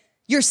it,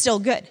 you're still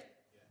good.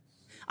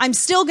 I'm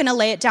still going to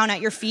lay it down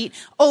at your feet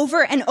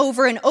over and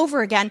over and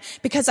over again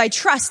because I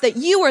trust that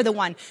you are the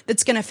one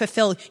that's going to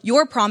fulfill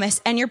your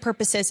promise and your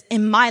purposes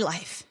in my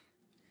life,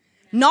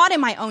 not in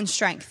my own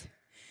strength.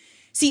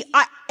 See,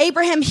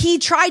 Abraham, he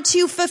tried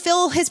to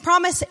fulfill his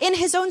promise in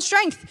his own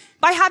strength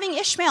by having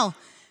Ishmael.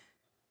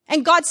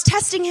 And God's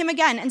testing him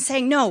again and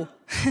saying, no,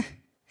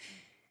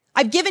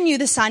 I've given you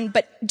the son,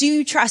 but do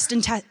you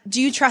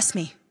trust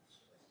me?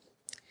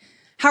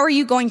 How are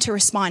you going to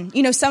respond?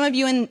 Some of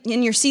you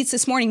in your seats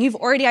this morning, you've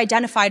already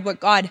identified what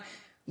God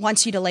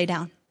wants you to lay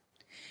down.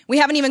 We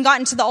haven't even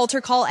gotten to the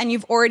altar call and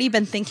you've already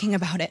been thinking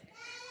about it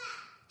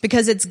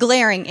because it's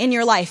glaring in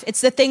your life.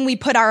 It's the thing we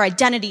put our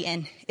identity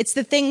in. It's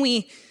the thing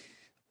we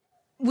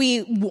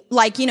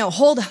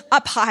hold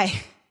up high.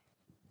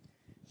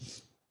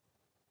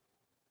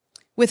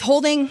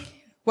 Withholding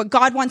what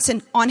God wants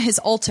on his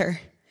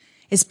altar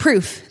is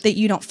proof that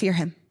you don't fear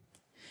him.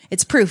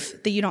 It's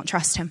proof that you don't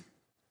trust him.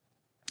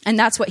 And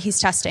that's what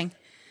he's testing.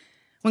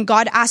 When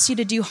God asks you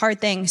to do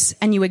hard things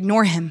and you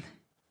ignore him,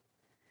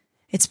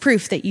 It's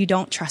proof that you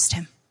don't trust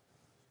him.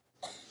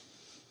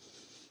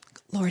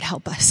 Lord,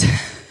 help us.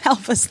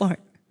 Help us, Lord.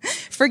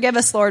 Forgive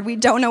us, Lord. We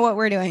don't know what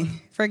we're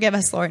doing. Forgive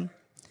us, Lord.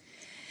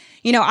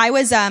 You know, I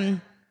was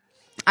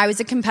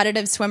a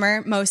competitive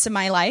swimmer most of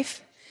my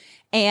life,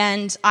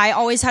 and I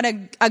always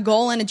had a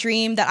goal and a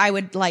dream that I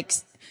would like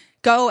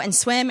go and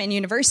swim in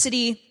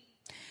university,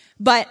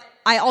 but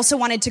I also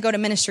wanted to go to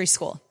ministry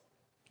school.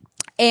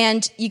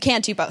 And you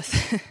can't do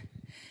both.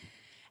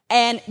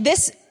 And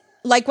this,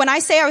 like when I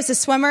say I was a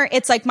swimmer,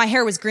 it's like my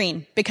hair was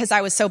green because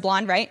I was so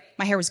blonde, right?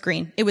 My hair was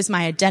green. It was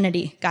my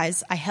identity,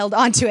 guys. I held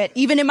on to it,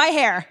 even in my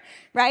hair,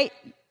 right?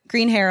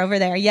 Green hair over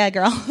there. Yeah,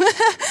 girl.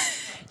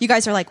 You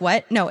guys are like,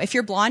 what? No, if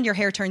you're blonde, your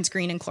hair turns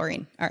green in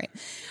chlorine. All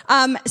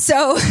right.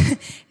 So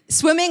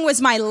swimming was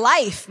my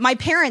life. My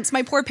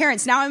poor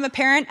parents. Now I'm a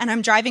parent and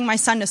I'm driving my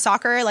son to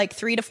soccer like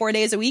 3 to 4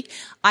 days a week.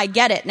 I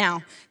get it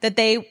now that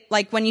they,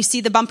 like when you see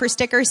the bumper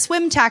sticker,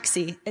 swim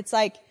taxi, it's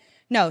like,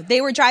 no,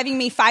 they were driving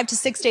me 5 to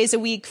 6 days a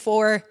week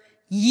for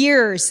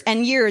years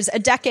and years, a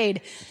decade.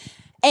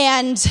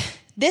 And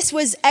this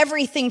was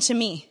everything to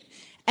me.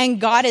 And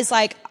God is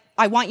like,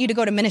 I want you to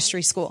go to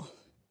ministry school.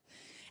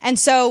 And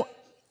so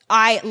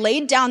I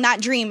laid down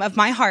that dream of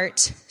my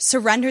heart,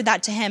 surrendered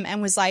that to him,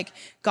 and was like,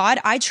 God,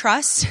 I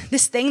trust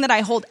this thing that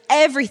I hold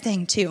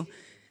everything to,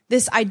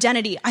 this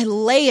identity. I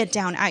lay it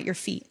down at your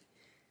feet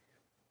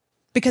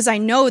because I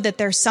know that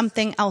there's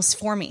something else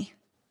for me.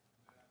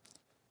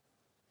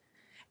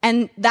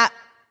 And that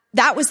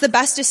was the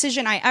best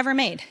decision I ever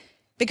made,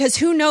 because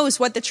who knows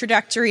what the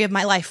trajectory of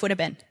my life would have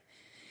been?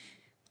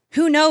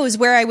 Who knows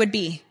where I would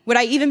be? Would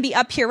I even be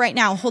up here right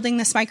now holding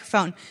this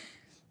microphone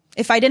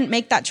if I didn't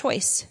make that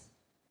choice?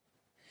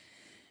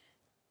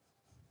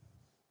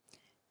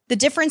 The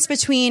difference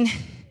between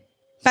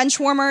bench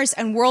warmers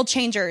and world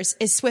changers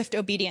is swift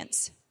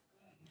obedience.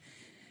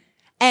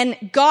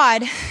 And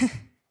God,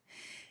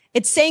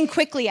 it's saying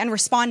quickly and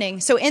responding.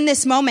 So in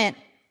this moment,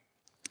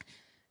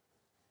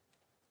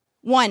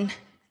 1,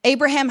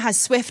 Abraham has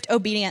swift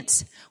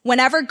obedience.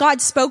 Whenever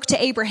God spoke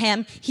to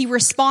Abraham, he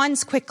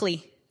responds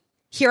quickly.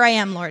 Here I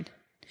am, Lord.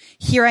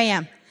 Here I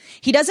am.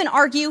 He doesn't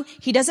argue.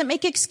 He doesn't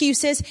make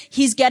excuses.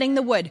 He's getting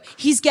the wood.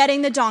 He's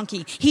getting the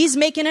donkey. He's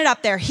making it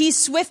up there. He's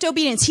swift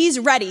obedience. He's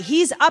ready.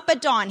 He's up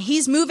at dawn.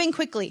 He's moving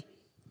quickly.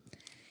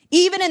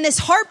 Even in this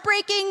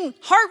heartbreaking,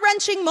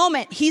 heart-wrenching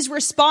moment, he's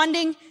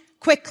responding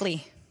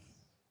quickly.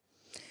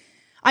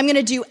 I'm going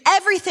to do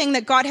everything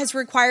that God has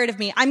required of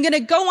me. I'm going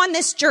to go on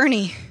this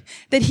journey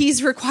that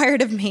he's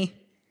required of me.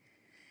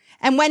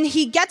 And when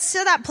he gets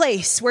to that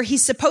place where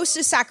he's supposed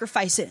to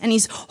sacrifice it and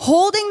he's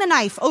holding the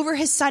knife over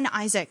his son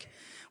Isaac,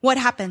 what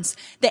happens?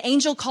 The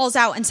angel calls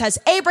out and says,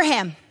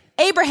 Abraham,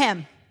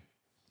 Abraham.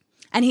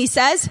 And he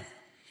says,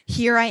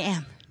 here I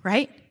am,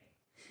 right?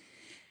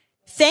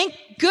 Thank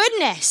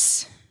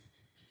goodness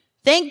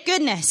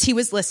he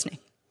was listening.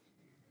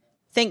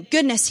 Thank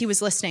goodness he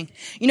was listening.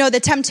 You know, the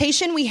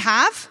temptation we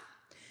have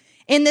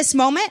in this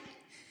moment,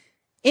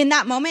 in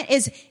that moment,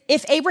 is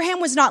if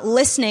Abraham was not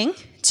listening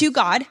to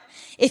God,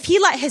 if he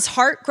let his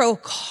heart grow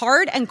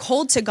hard and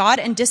cold to God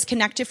and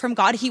disconnected from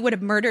God, he would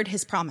have murdered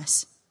his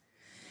promise.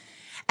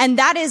 And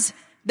that is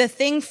the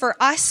thing for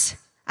us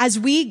as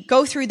we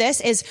go through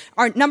this is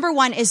our number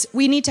 1 is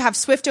we need to have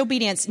swift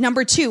obedience.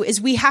 Number 2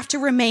 is we have to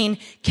remain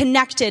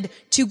connected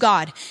to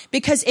God.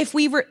 Because if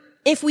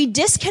we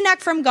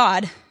disconnect from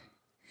God,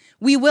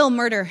 we will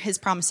murder his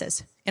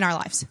promises in our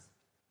lives.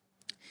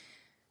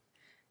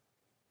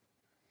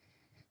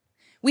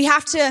 We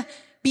have to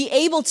be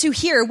able to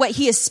hear what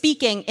he is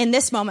speaking in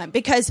this moment,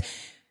 because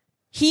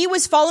he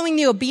was following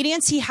the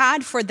obedience he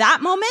had for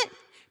that moment.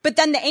 But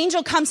then the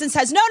angel comes and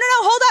says, no,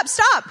 hold up,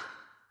 stop.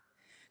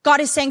 God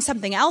is saying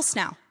something else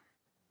now.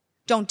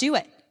 Don't do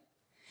it.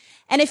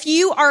 And if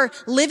you are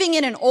living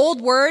in an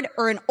old word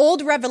or an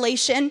old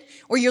revelation,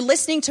 or you're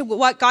listening to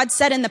what God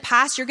said in the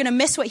past, you're going to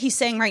miss what he's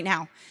saying right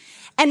now.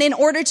 And in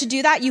order to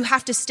do that, you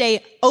have to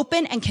stay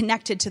open and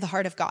connected to the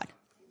heart of God.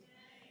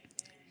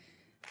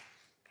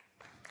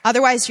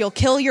 Otherwise, you'll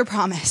kill your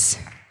promise.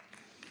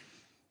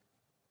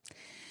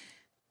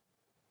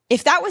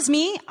 If that was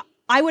me,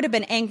 I would have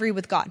been angry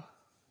with God.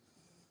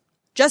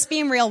 Just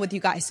being real with you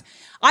guys.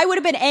 I would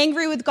have been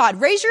angry with God.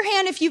 Raise your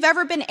hand if you've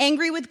ever been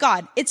angry with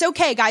God. It's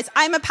okay, guys.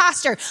 I'm a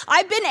pastor.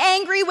 I've been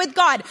angry with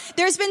God.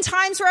 There's been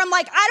times where I'm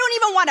like, I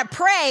don't even want to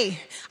pray.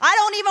 I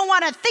don't even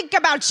want to think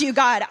about you,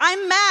 God.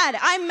 I'm mad.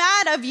 I'm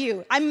mad of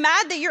you. I'm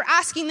mad that you're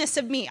asking this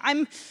of me.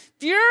 I'm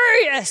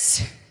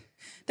furious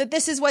that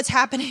this is what's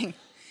happening.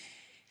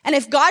 And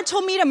if God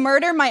told me to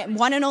murder my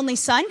one and only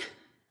son,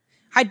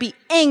 I'd be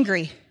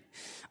angry.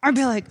 I'd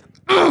be like,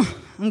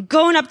 I'm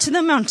going up to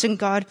the mountain,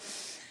 God.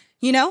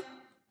 You know?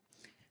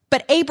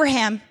 But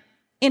Abraham,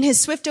 in his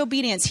swift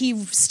obedience,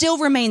 he still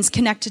remains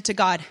connected to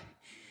God.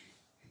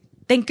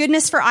 Thank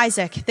goodness for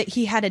Isaac that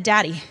he had a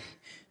daddy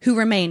who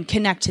remained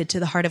connected to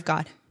the heart of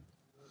God.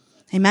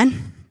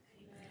 Amen?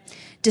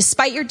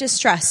 Despite your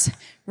distress,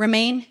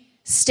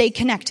 stay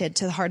connected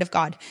to the heart of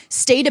God.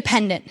 Stay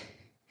dependent.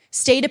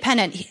 Stay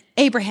dependent.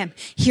 Abraham,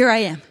 here I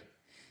am.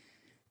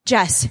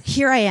 Jess,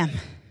 here I am.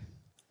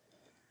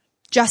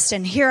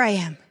 Justin, here I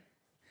am.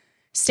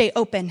 Stay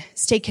open,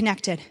 stay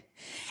connected.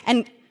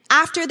 And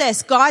after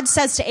this, God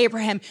says to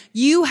Abraham,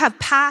 you have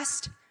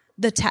passed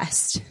the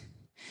test.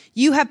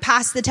 You have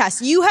passed the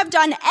test. You have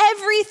done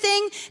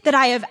everything that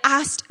I have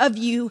asked of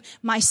you,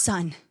 my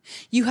son.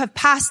 You have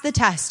passed the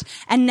test.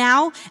 And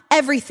now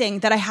everything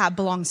that I have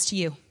belongs to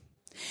you.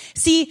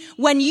 See,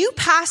 when you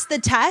pass the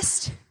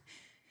test,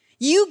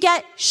 you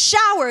get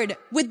showered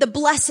with the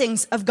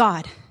blessings of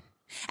God.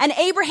 And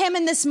Abraham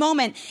in this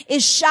moment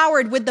is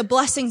showered with the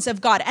blessings of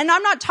God. And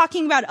I'm not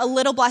talking about a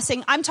little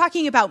blessing. I'm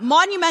talking about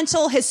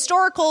monumental,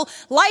 historical,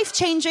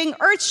 life-changing,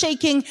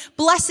 earth-shaking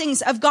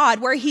blessings of God,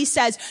 where he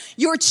says,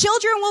 your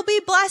children will be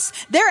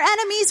blessed. Their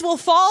enemies will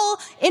fall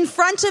in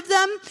front of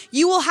them.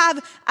 You will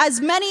have as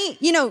many,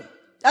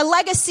 a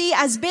legacy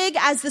as big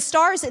as the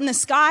stars in the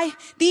sky.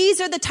 These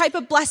are the type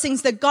of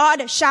blessings that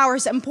God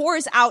showers and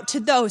pours out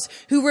to those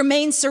who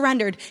remain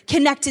surrendered,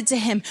 connected to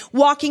him,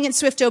 walking in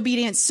swift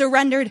obedience,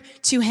 surrendered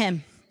to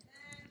him.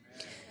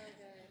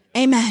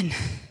 Amen.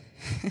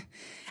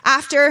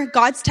 After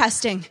God's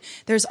testing,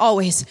 there's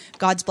always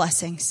God's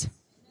blessings.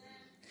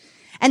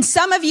 And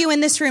some of you in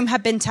this room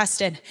have been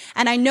tested.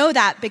 And I know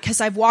that because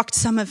I've walked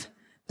some of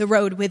the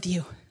road with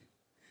you.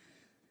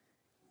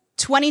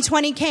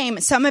 2020 came,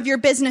 some of your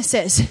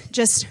businesses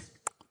just,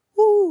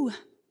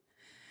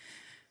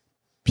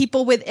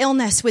 people with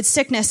illness, with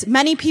sickness.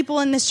 Many people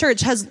in this church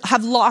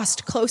have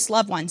lost close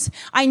loved ones.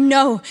 I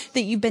know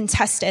that you've been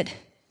tested.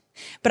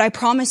 But I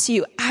promise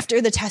you,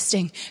 after the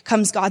testing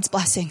comes God's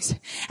blessings.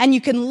 And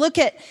you can look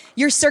at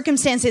your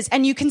circumstances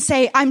and you can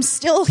say, I'm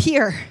still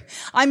here.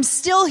 I'm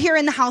still here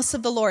in the house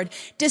of the Lord.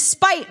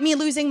 Despite me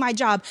losing my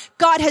job,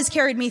 God has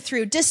carried me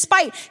through.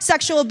 Despite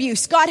sexual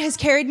abuse, God has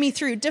carried me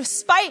through.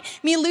 Despite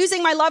me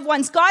losing my loved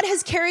ones, God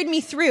has carried me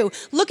through.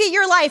 Look at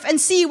your life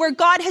and see where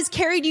God has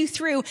carried you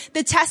through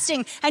the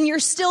testing, and you're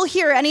still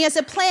here, and he has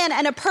a plan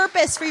and a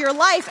purpose for your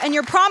life, and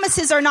your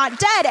promises are not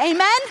dead.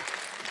 Amen?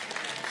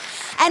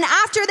 And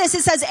after this,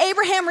 it says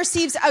Abraham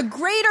receives a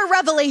greater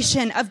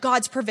revelation of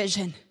God's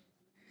provision.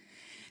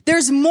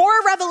 There's more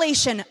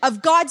revelation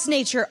of God's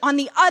nature on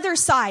the other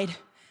side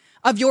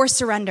of your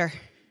surrender.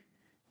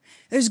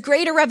 There's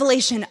greater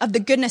revelation of the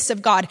goodness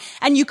of God.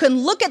 And you can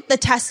look at the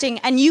testing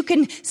and you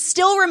can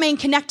still remain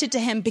connected to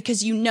him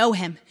because you know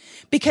him.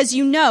 Because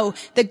you know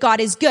that God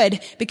is good,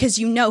 because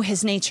you know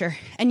his nature,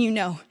 and you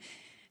know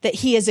that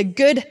he is a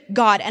good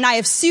God. And I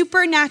have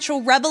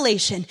supernatural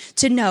revelation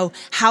to know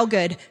how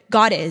good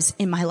God is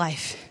in my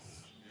life.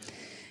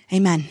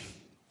 Amen.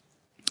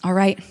 All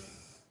right.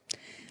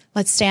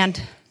 Let's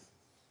stand.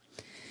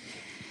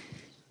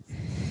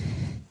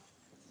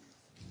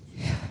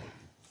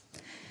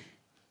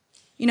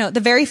 The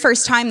very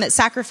first time that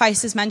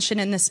sacrifice is mentioned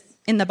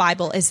in the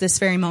Bible is this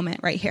very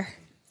moment right here.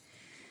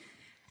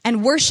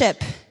 And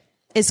worship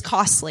is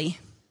costly.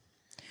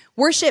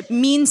 Worship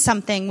means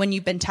something when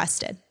you've been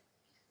tested.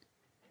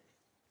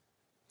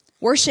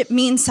 Worship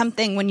means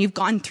something when you've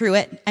gone through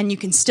it and you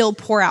can still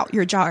pour out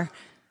your jar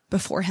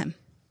before him.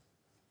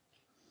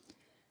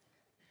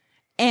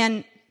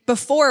 And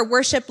before,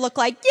 worship looked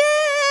like,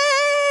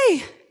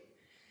 yay!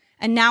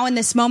 And now in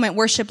this moment,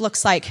 worship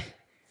looks like,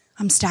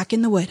 I'm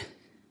stacking the wood.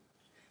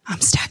 I'm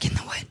stacking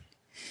the wood.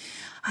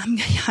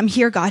 I'm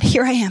here, God.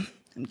 Here I am.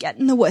 I'm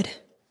getting the wood.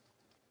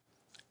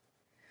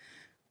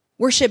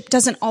 Worship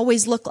doesn't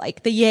always look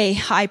like the yay,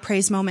 high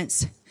praise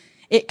moments.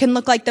 It can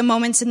look like the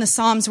moments in the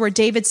Psalms where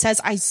David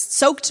says, I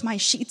soaked my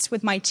sheets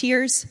with my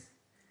tears.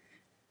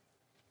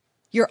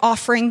 Your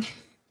offering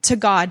to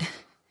God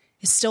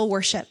is still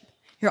worship.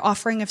 Your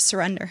offering of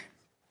surrender.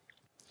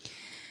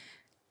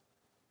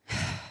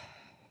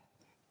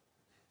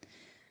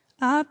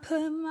 I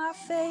put my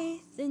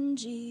faith in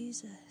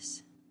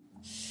Jesus.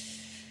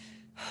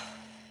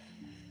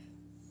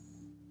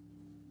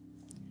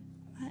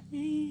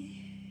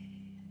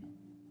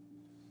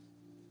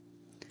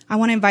 I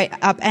want to invite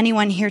up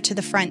anyone here to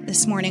the front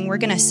this morning. We're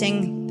going to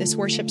sing this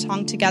worship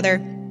song together.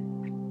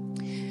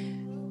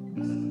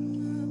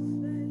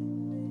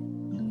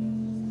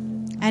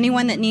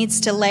 Anyone that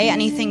needs to lay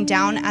anything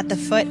down at the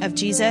foot of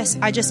Jesus,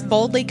 I just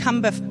boldly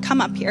come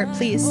up here,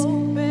 please.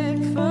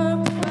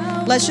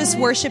 Let's just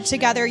worship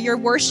together. Your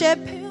worship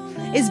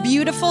is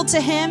beautiful to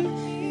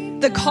him.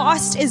 The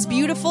cost is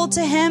beautiful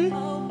to him.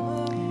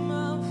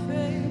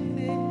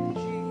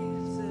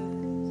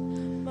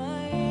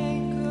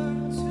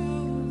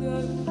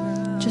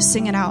 Just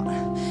sing it out.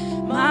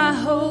 My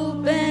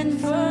hope and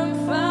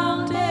firm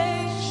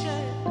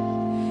foundation.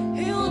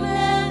 He'll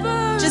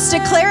never. Just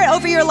declare it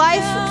over your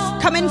life.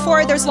 Come in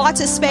forward. There's lots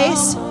of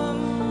space.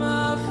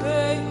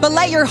 But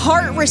let your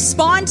heart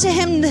respond to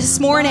him this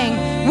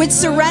morning with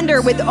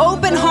surrender, with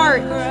open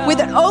heart, with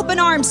an open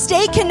arm.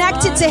 Stay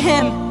connected to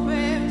him.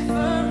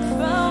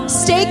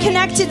 Stay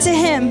connected to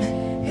him.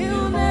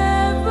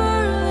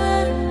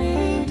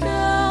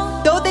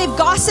 Though they've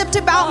gossiped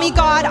about me,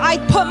 God, I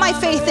put my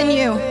faith in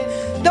you.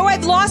 Though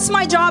I've lost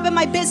my job and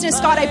my business,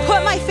 God, I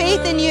put my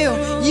faith in you.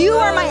 You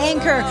are my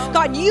anchor.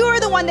 God, you are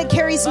the one that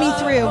carries me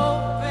through.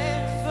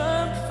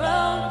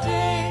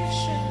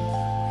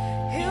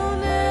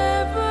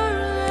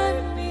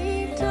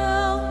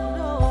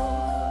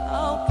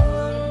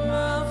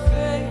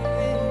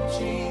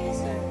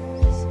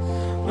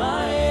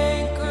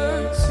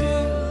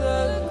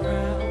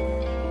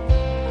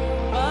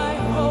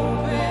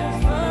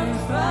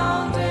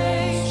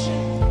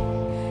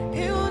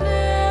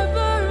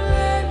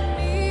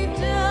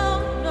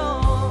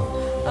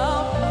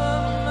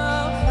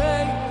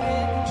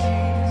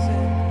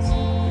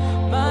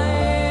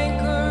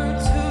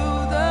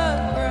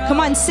 Come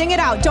on, sing it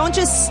out. Don't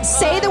just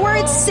say the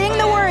words, sing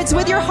the words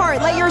with your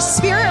heart. Let your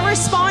spirit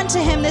respond to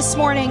him this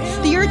morning.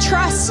 That your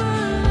trust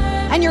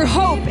and your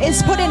hope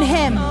is put in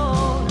him.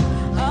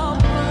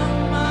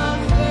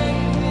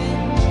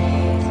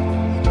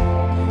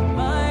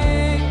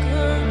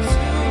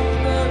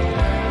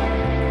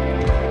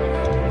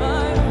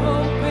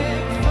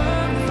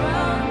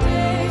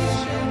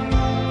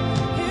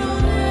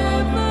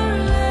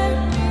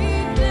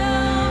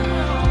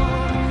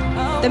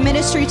 The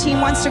ministry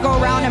team wants to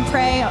go around and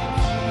pray.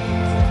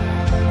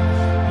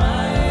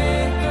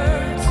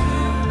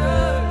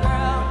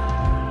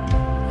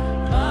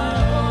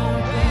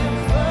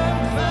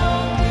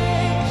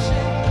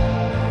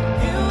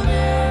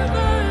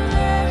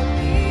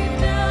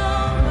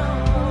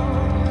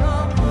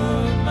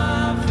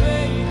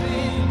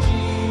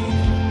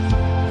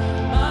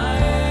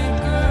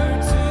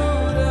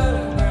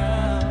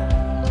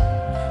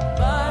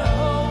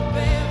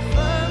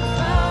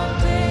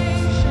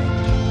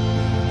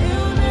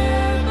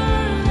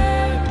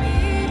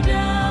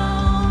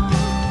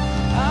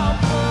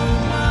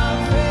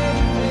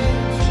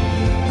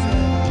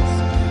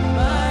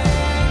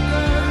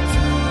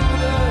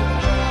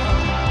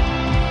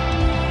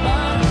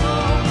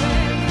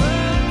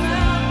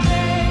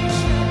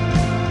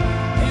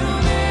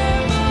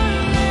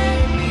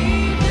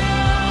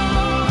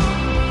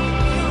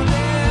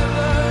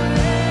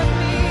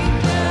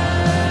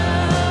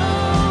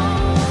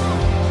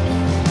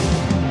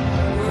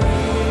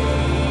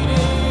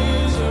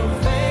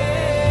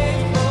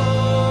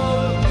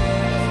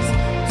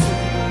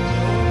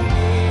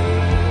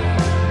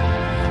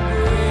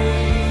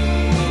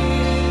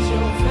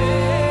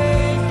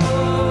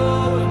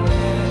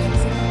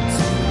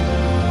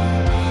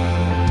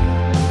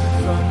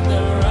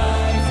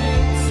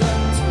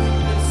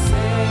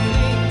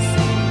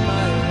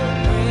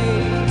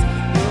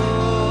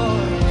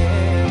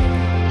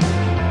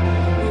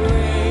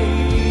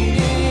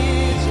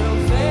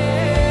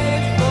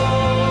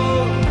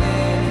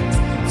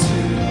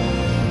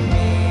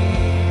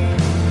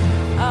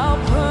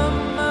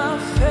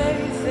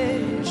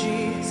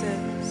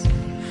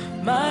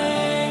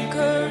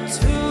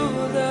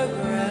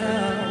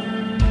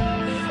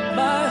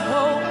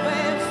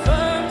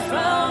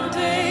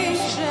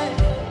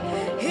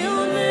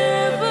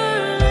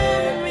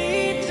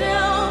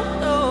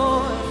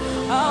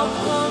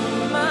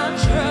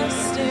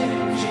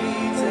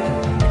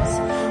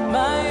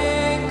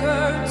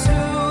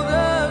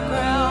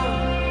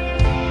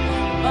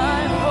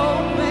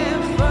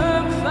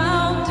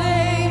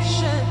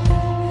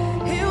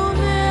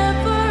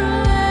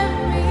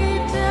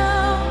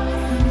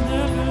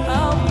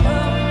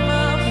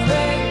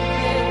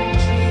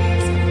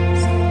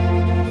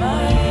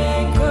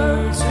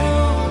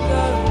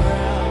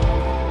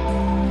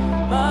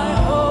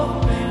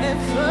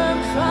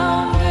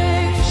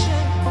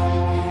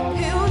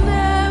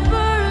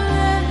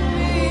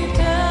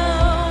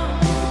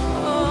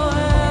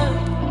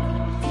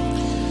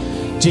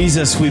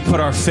 Jesus, we put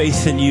our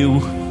faith in you.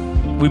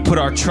 We put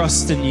our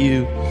trust in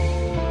you,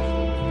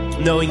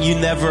 knowing you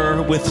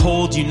never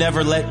withhold, you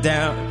never let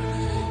down.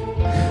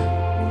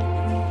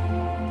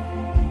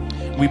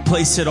 We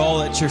place it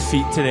all at your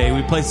feet today.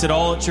 We place it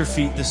all at your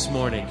feet this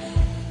morning,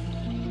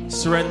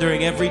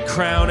 surrendering every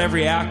crown,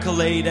 every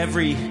accolade,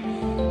 everything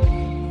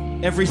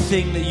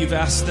that you've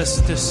asked us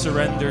to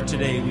surrender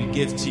today, we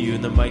give to you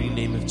in the mighty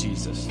name of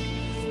Jesus.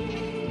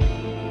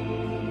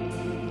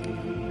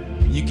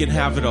 You can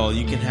have it all.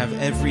 You can have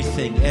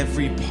everything,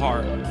 every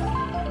part,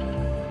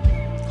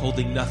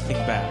 holding nothing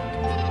back.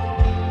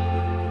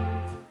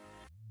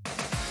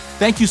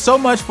 Thank you so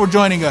much for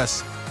joining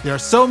us. There are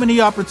so many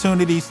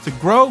opportunities to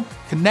grow,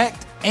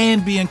 connect,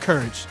 and be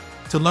encouraged.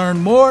 To learn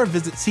more,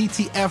 visit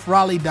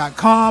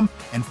ctfraleigh.com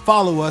and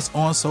follow us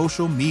on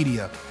social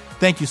media.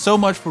 Thank you so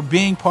much for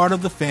being part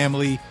of the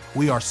family.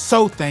 We are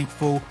so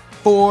thankful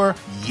for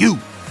you.